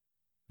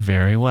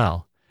 Very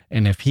well,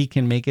 and if he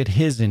can make it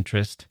his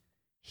interest,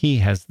 he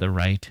has the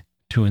right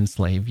to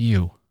enslave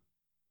you."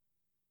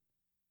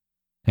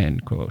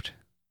 End quote.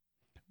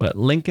 But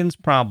Lincoln's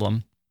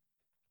problem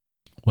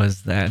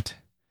was that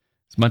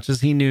as much as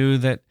he knew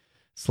that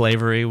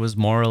slavery was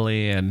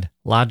morally and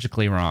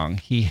logically wrong,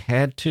 he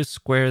had to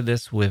square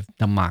this with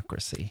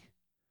democracy,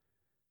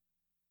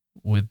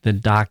 with the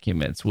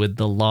documents, with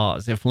the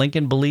laws. If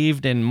Lincoln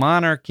believed in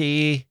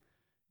monarchy,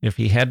 if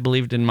he had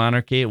believed in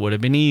monarchy, it would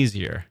have been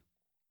easier.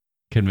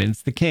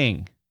 Convince the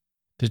king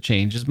to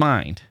change his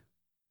mind.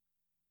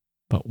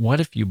 But what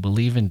if you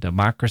believe in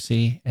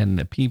democracy and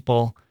the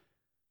people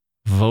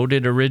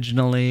voted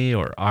originally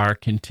or are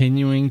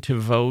continuing to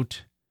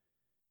vote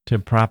to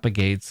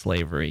propagate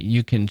slavery?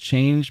 You can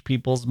change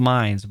people's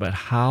minds, but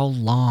how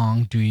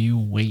long do you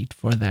wait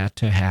for that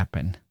to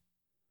happen?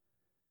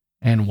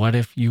 And what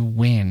if you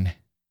win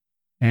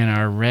and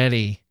are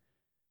ready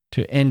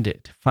to end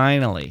it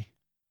finally?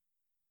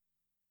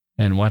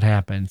 And what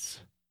happens?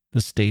 The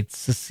states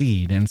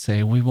secede and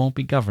say, we won't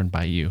be governed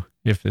by you.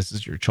 If this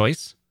is your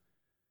choice,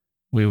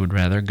 we would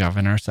rather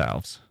govern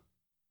ourselves.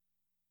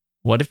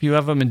 What if you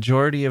have a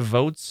majority of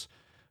votes,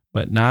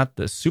 but not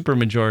the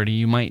supermajority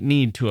you might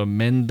need to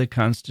amend the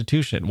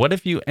Constitution? What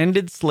if you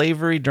ended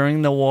slavery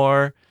during the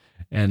war,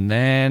 and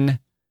then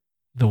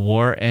the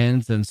war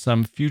ends and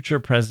some future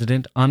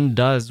president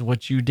undoes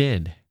what you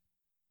did?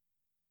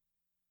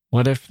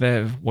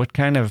 What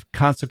kind of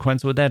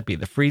consequence would that be?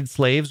 The freed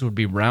slaves would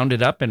be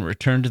rounded up and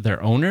returned to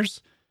their owners?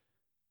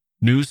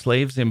 New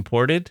slaves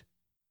imported?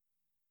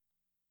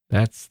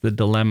 That's the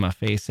dilemma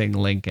facing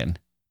Lincoln.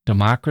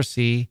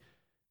 Democracy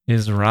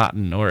is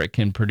rotten, or it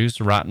can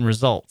produce rotten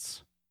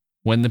results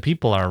when the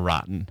people are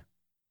rotten,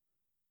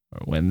 or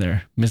when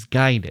they're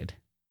misguided,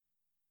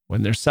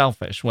 when they're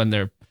selfish, when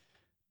their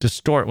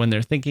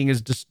thinking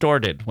is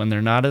distorted, when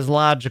they're not as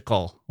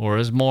logical or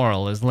as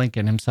moral as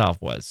Lincoln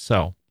himself was.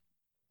 So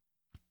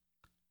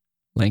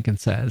Lincoln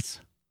says,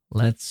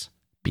 let's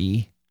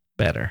be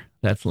better.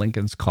 That's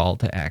Lincoln's call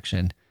to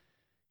action.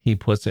 He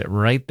puts it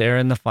right there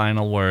in the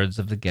final words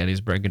of the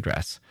Gettysburg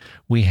Address.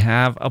 We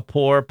have a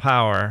poor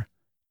power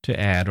to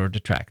add or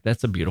detract.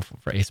 That's a beautiful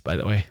phrase, by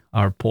the way.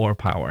 Our poor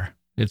power.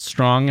 It's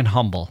strong and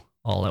humble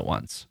all at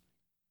once.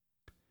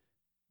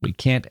 We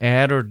can't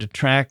add or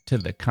detract to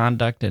the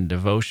conduct and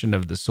devotion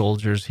of the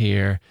soldiers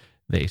here.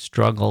 They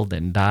struggled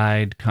and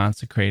died,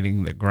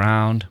 consecrating the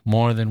ground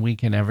more than we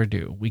can ever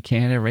do. We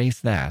can't erase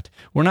that.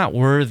 We're not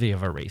worthy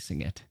of erasing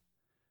it.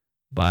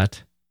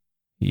 But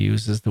he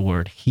uses the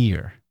word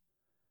here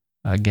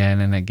again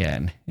and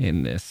again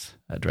in this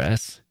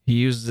address. He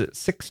uses it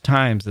 6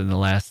 times in the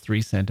last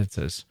 3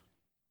 sentences.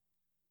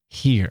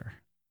 Here.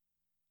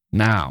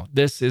 Now.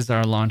 This is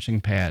our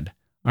launching pad,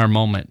 our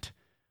moment.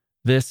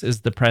 This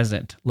is the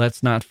present.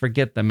 Let's not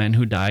forget the men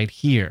who died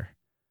here.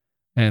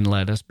 And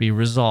let us be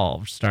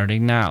resolved,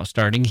 starting now,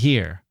 starting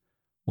here,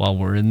 while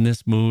we're in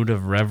this mood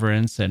of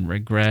reverence and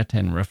regret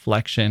and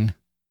reflection,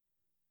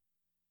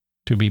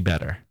 to be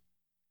better.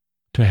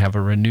 to have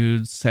a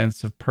renewed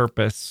sense of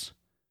purpose,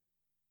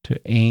 to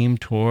aim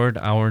toward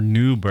our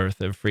new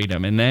birth of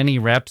freedom. And then he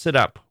wraps it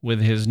up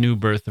with his new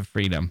birth of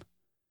freedom,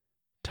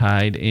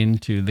 tied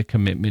into the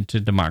commitment to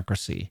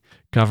democracy,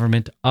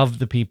 government of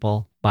the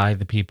people, by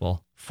the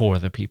people, for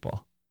the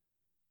people.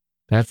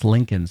 That's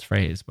Lincoln's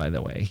phrase, by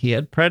the way. He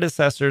had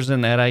predecessors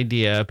in that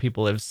idea.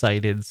 People have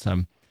cited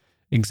some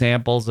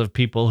examples of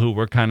people who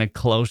were kind of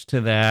close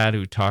to that,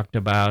 who talked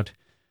about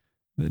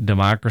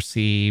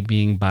democracy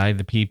being by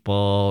the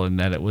people and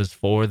that it was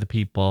for the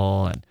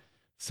people. And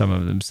some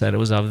of them said it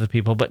was of the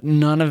people, but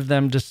none of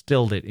them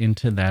distilled it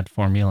into that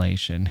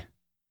formulation.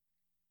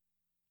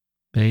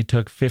 They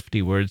took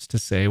 50 words to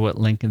say what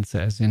Lincoln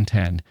says in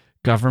 10.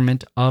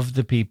 Government of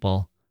the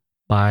people,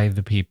 by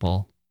the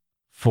people,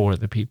 for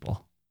the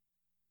people.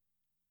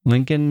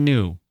 Lincoln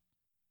knew,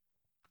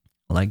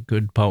 like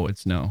good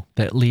poets know,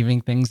 that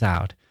leaving things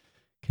out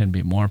can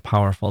be more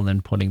powerful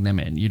than putting them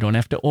in. You don't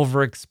have to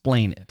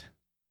over-explain it.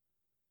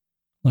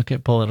 Look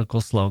at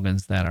political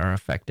slogans that are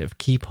effective.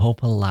 Keep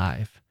hope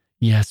alive.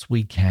 Yes,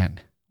 we can.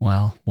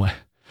 Well,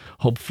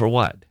 hope for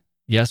what?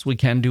 Yes, we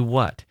can do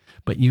what?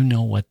 But you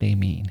know what they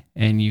mean.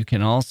 And you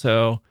can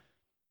also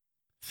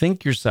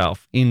think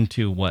yourself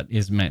into what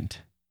is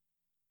meant.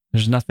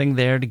 There's nothing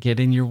there to get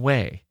in your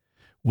way.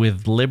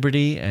 With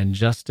liberty and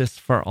justice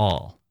for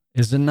all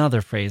is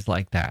another phrase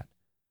like that.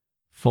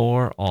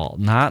 For all.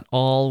 Not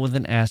all with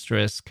an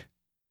asterisk.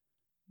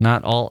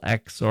 Not all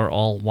X or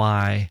all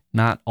Y.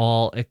 Not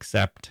all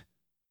except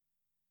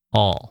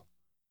all.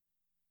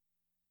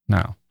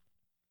 Now,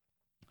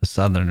 a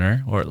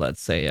Southerner, or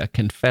let's say a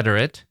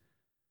Confederate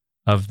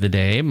of the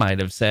day, might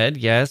have said,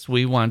 yes,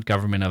 we want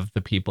government of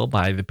the people,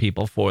 by the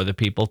people, for the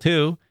people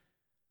too.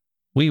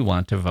 We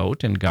want to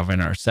vote and govern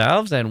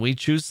ourselves, and we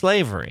choose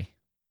slavery.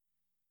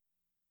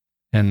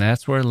 And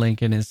that's where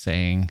Lincoln is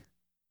saying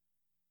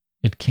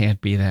it can't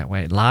be that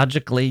way.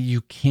 Logically,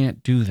 you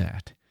can't do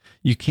that.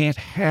 You can't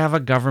have a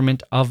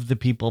government of the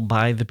people,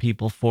 by the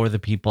people, for the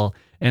people,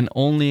 and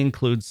only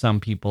include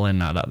some people and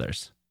not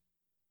others.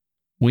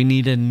 We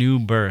need a new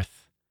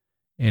birth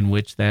in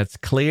which that's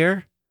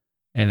clear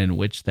and in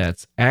which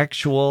that's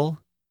actual,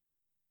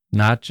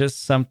 not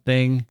just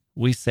something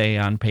we say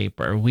on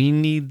paper. We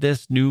need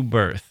this new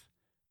birth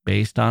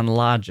based on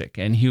logic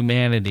and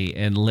humanity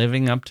and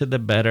living up to the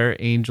better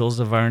angels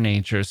of our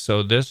nature,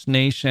 so this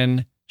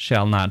nation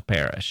shall not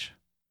perish.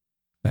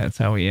 That's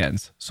how he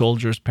ends.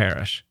 Soldiers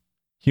perish.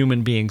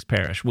 Human beings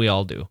perish. We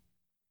all do.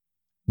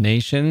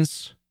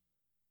 Nations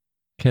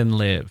can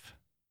live.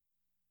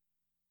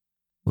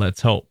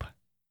 Let's hope.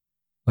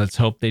 Let's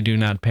hope they do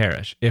not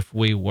perish if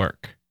we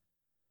work.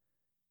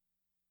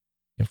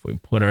 If we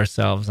put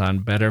ourselves on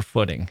better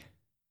footing.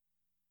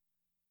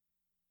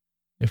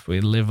 If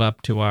we live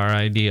up to our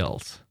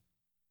ideals.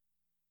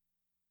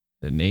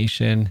 The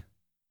nation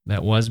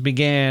that was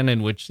began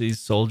and which these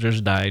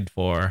soldiers died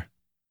for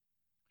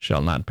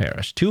shall not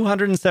perish.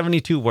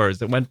 272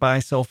 words. It went by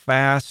so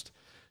fast.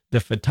 The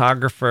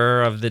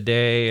photographer of the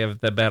day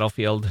of the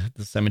battlefield,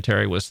 the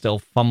cemetery, was still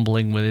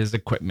fumbling with his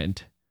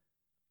equipment.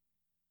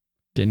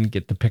 Didn't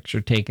get the picture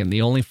taken.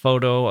 The only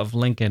photo of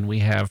Lincoln we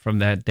have from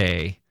that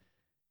day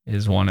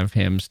is one of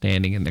him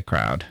standing in the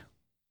crowd.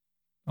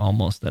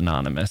 Almost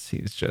anonymous.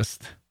 He's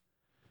just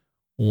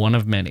one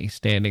of many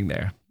standing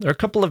there. There are a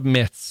couple of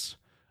myths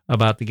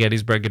about the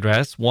Gettysburg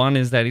Address. One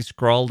is that he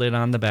scrawled it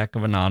on the back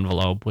of an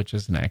envelope, which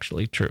isn't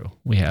actually true.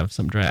 We have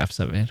some drafts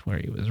of it where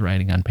he was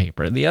writing on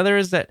paper. The other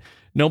is that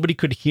nobody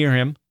could hear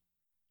him,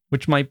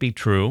 which might be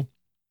true,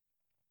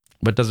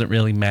 but doesn't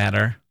really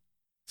matter.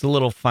 It's a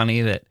little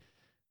funny that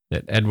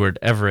Edward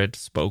Everett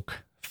spoke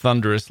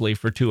thunderously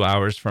for 2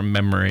 hours from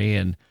memory,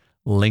 and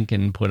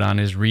Lincoln put on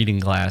his reading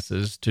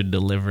glasses to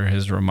deliver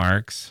his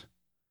remarks.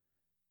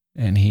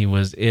 And he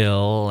was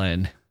ill,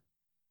 and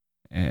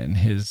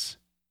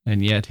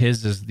yet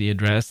his is the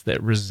address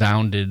that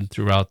resounded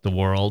throughout the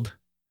world.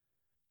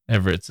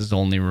 Everett's is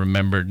only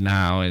remembered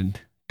now in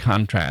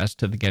contrast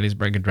to the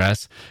Gettysburg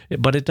Address.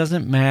 But it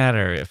doesn't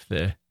matter if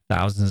the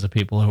thousands of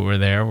people who were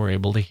there were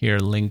able to hear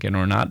Lincoln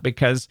or not,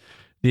 because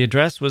the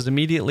address was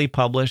immediately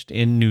published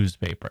in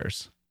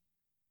newspapers,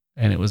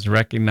 and it was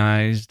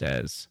recognized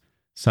as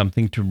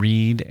something to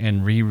read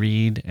and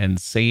reread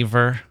and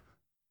savor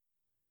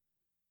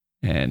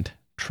and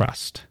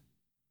trust.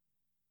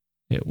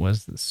 It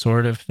was the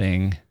sort of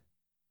thing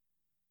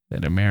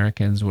that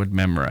Americans would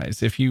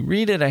memorize. If you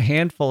read it a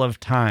handful of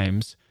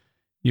times,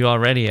 you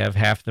already have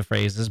half the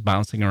phrases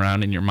bouncing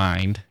around in your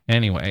mind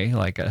anyway,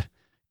 like a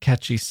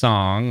catchy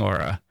song or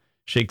a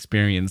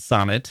Shakespearean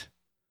sonnet.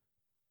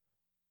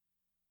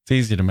 It's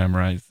easy to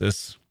memorize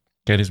this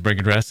Gettysburg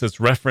Address. It's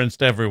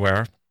referenced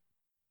everywhere.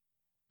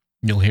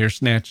 You'll hear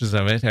snatches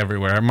of it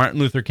everywhere. Martin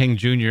Luther King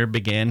Jr.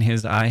 began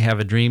his I Have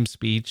a Dream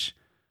speech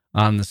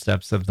on the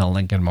steps of the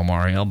Lincoln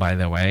Memorial, by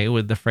the way,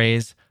 with the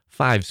phrase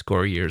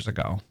 80 years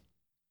ago.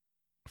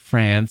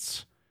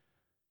 France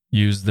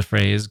used the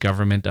phrase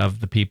government of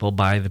the people,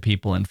 by the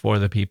people, and for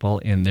the people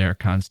in their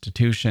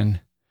constitution.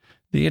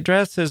 The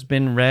address has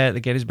been read, the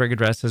Gettysburg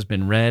Address has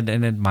been read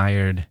and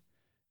admired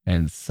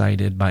and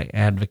cited by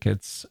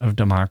advocates of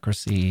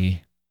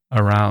democracy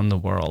around the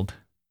world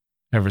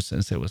ever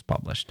since it was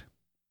published.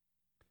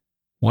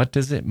 What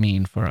does it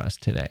mean for us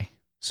today?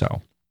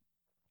 So,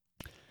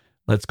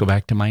 let's go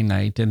back to my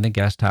night in the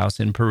guest house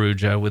in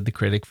Perugia with the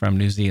critic from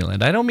New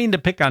Zealand. I don't mean to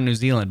pick on New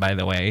Zealand, by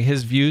the way.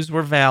 His views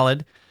were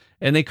valid,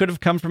 and they could have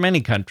come from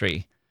any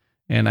country.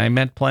 And I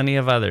met plenty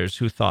of others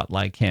who thought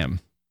like him,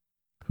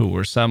 who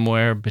were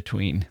somewhere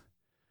between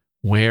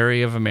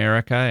wary of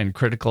America and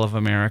critical of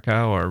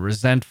America, or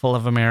resentful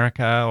of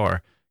America,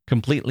 or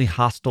completely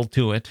hostile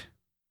to it.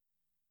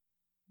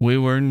 We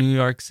were New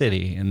York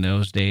City in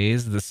those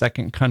days, the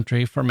second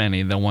country for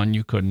many, the one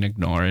you couldn't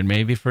ignore. And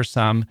maybe for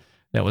some,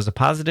 that was a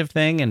positive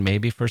thing, and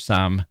maybe for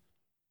some,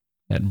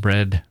 that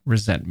bred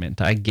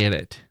resentment. I get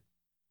it.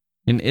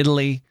 In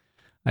Italy,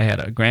 I had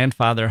a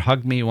grandfather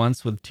hug me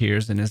once with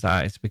tears in his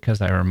eyes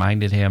because I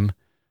reminded him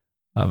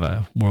of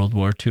a World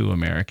War II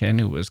American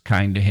who was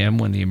kind to him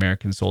when the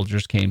American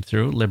soldiers came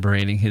through,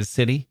 liberating his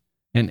city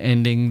and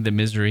ending the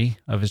misery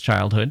of his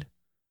childhood,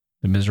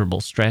 the miserable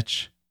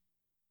stretch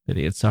that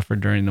he had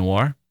suffered during the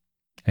war.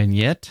 And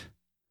yet,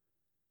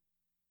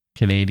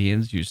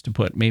 Canadians used to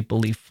put maple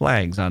leaf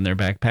flags on their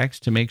backpacks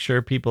to make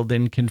sure people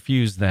didn't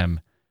confuse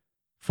them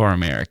for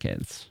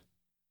Americans.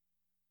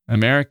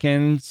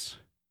 Americans,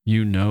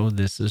 you know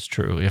this is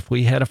true. If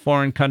we had a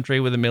foreign country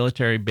with a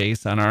military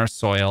base on our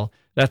soil,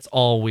 that's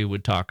all we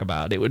would talk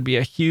about. It would be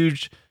a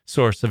huge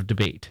source of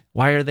debate.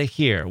 Why are they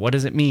here? What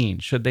does it mean?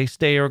 Should they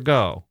stay or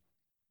go?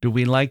 Do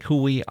we like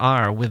who we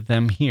are with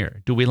them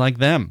here? Do we like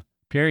them?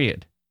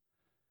 Period.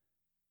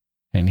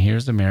 And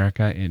here's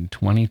America in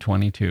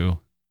 2022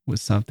 with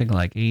something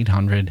like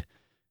 800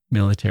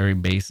 military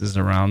bases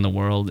around the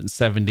world in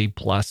 70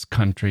 plus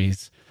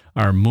countries.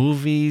 Our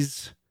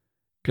movies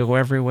go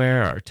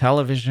everywhere, our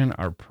television,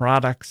 our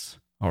products,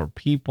 our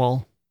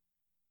people.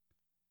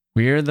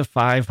 We're the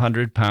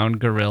 500-pound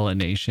gorilla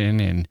nation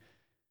in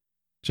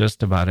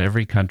just about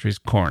every country's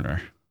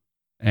corner.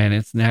 And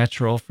it's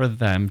natural for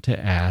them to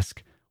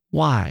ask,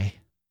 why?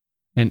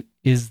 And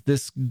is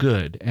this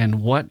good?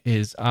 And what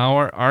is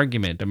our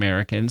argument,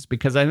 Americans?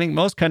 Because I think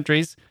most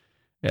countries,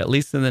 at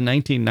least in the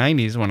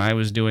 1990s when I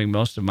was doing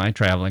most of my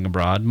traveling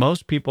abroad,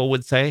 most people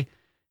would say,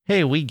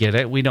 hey, we get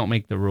it. We don't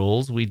make the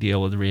rules. We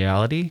deal with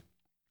reality.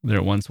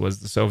 There once was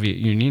the Soviet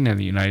Union and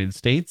the United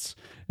States,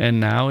 and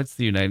now it's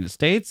the United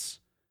States.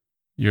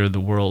 You're the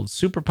world's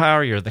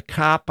superpower. You're the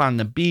cop on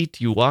the beat.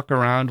 You walk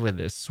around with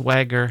this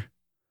swagger,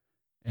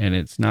 and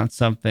it's not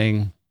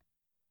something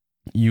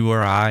you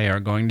or I are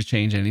going to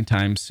change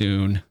anytime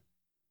soon.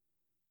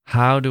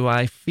 How do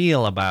I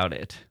feel about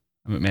it?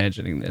 I'm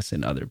imagining this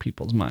in other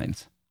people's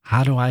minds.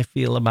 How do I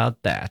feel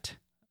about that?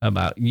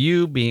 About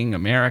you being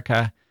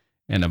America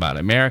and about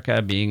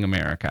America being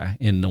America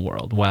in the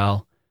world?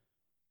 Well,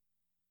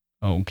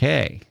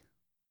 okay.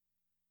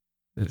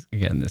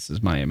 This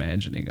is my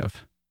imagining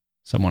of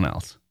someone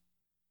else.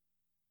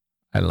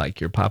 I like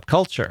your pop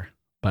culture,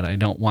 but I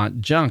don't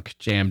want junk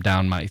jammed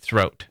down my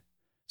throat.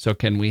 So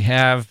can we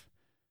have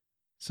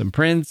some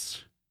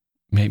Prince,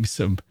 maybe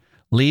some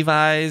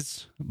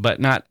Levi's, but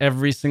not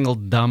every single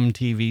dumb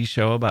TV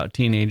show about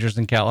teenagers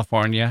in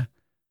California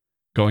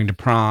going to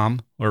prom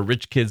or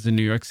rich kids in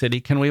New York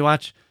City? Can we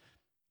watch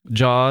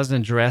Jaws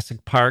and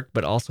Jurassic Park,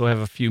 but also have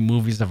a few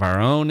movies of our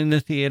own in the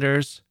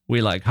theaters?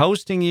 We like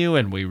hosting you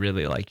and we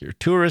really like your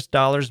tourist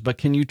dollars, but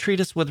can you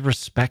treat us with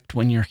respect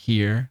when you're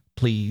here,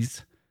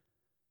 please?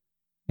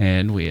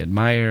 And we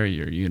admire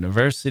your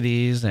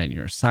universities and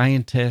your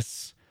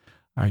scientists.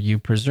 Are you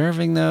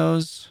preserving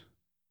those?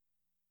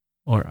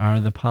 Or are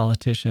the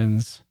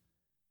politicians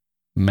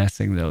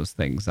messing those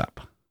things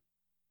up?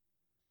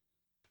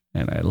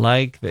 And I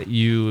like that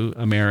you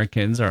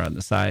Americans are on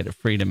the side of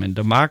freedom and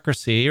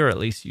democracy, or at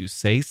least you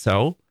say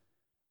so.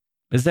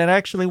 Is that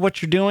actually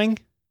what you're doing?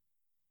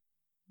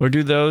 Or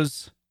do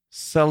those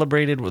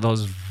celebrated with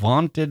those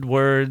vaunted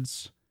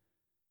words,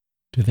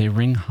 do they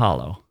ring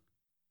hollow?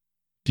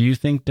 Do you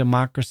think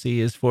democracy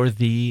is for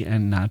thee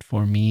and not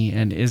for me?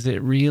 And is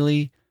it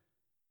really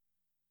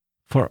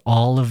for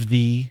all of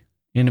thee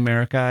in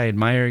America? I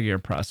admire your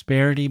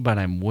prosperity, but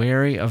I'm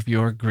wary of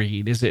your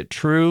greed. Is it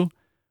true,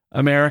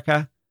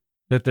 America,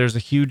 that there's a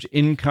huge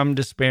income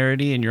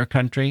disparity in your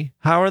country?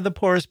 How are the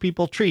poorest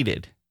people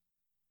treated?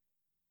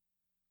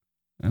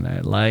 And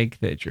I like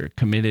that you're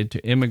committed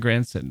to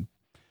immigrants and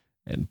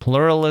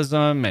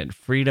pluralism and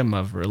freedom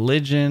of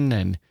religion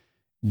and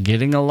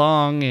getting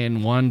along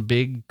in one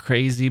big,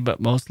 crazy, but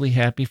mostly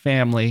happy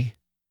family.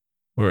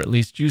 Or at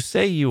least you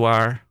say you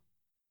are.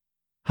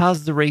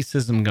 How's the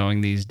racism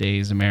going these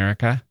days,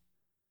 America?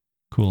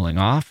 Cooling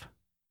off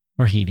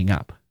or heating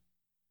up?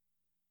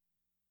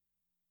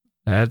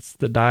 That's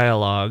the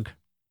dialogue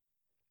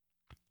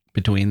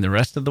between the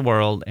rest of the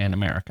world and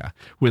America.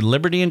 With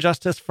liberty and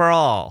justice for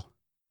all.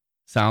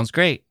 Sounds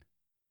great.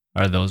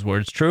 Are those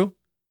words true?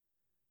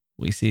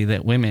 We see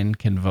that women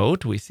can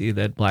vote. We see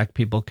that black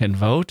people can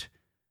vote.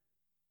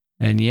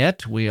 And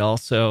yet we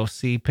also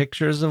see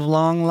pictures of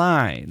long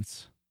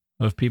lines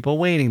of people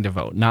waiting to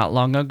vote. Not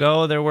long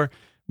ago, there were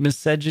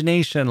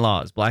miscegenation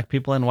laws, black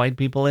people and white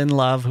people in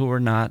love who were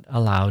not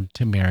allowed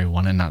to marry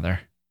one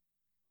another.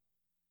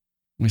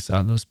 We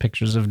saw those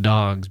pictures of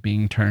dogs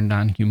being turned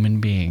on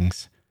human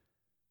beings.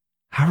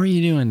 How are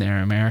you doing there,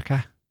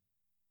 America?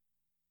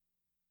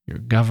 Your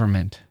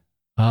government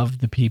of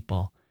the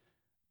people,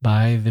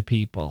 by the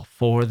people,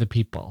 for the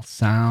people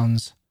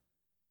sounds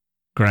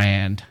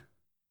grand.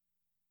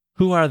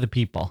 Who are the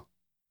people?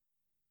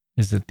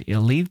 Is it the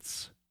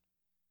elites,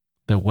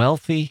 the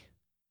wealthy,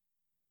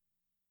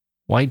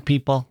 white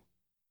people?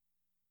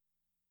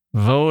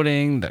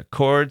 Voting, the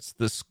courts,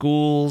 the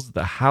schools,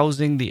 the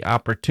housing, the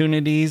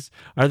opportunities,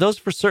 are those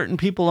for certain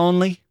people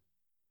only?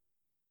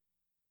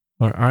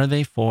 Or are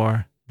they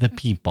for the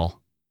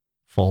people?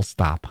 Full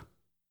stop.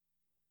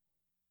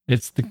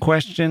 It's the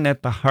question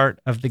at the heart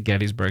of the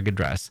Gettysburg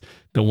Address,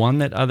 the one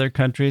that other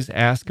countries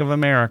ask of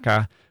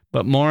America,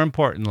 but more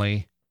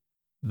importantly,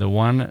 the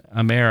one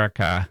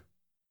America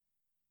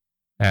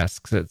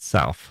asks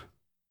itself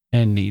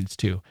and needs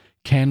to.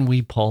 Can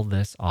we pull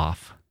this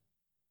off?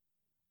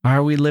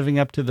 Are we living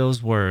up to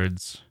those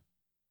words?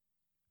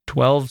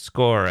 12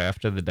 score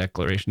after the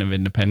Declaration of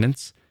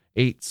Independence,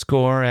 8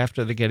 score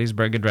after the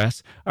Gettysburg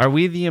Address. Are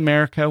we the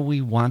America we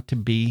want to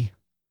be?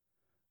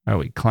 Are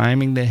we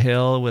climbing the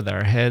hill with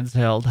our heads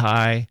held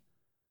high,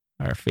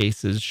 our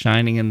faces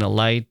shining in the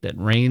light that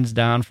rains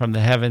down from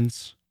the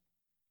heavens,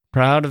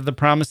 proud of the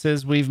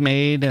promises we've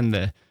made and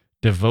the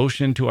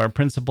devotion to our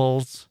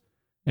principles,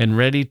 and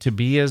ready to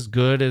be as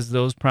good as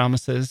those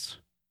promises?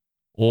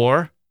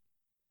 Or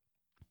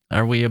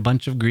are we a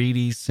bunch of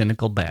greedy,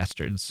 cynical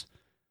bastards,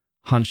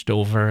 hunched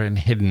over and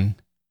hidden,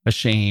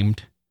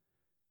 ashamed,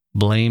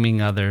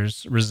 blaming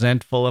others,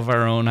 resentful of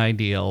our own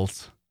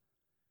ideals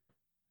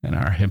and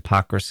our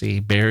hypocrisy,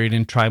 buried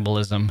in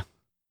tribalism,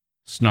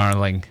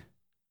 snarling,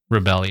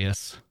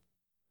 rebellious?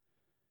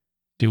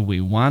 Do we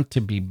want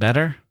to be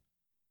better,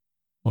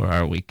 or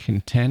are we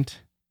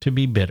content to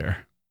be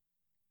bitter?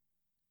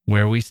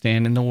 Where we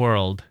stand in the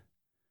world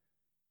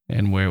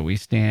and where we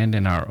stand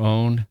in our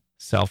own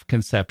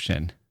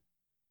self-conception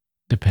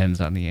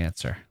depends on the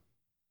answer.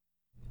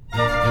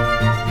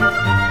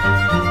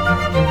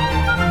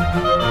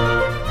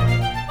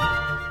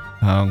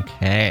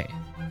 Okay,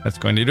 that's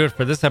going to do it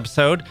for this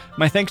episode.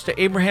 My thanks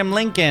to Abraham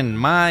Lincoln.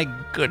 My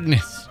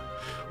goodness,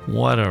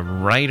 what a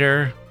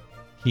writer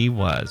he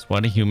was.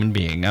 What a human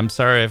being. I'm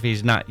sorry if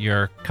he's not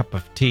your cup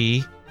of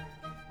tea.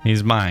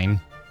 He's mine.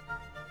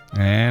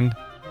 And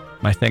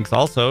my thanks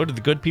also to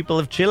the good people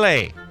of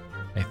Chile.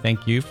 I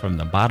thank you from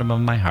the bottom of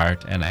my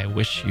heart, and I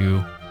wish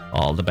you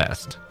all the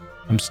best.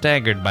 I'm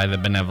staggered by the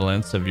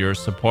benevolence of your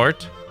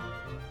support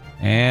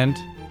and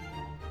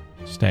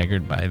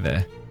staggered by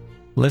the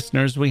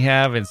listeners we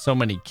have in so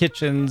many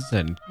kitchens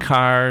and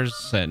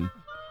cars and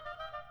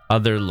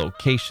other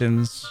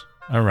locations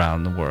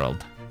around the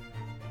world.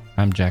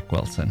 I'm Jack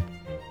Wilson.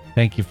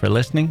 Thank you for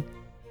listening,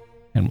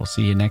 and we'll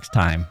see you next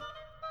time.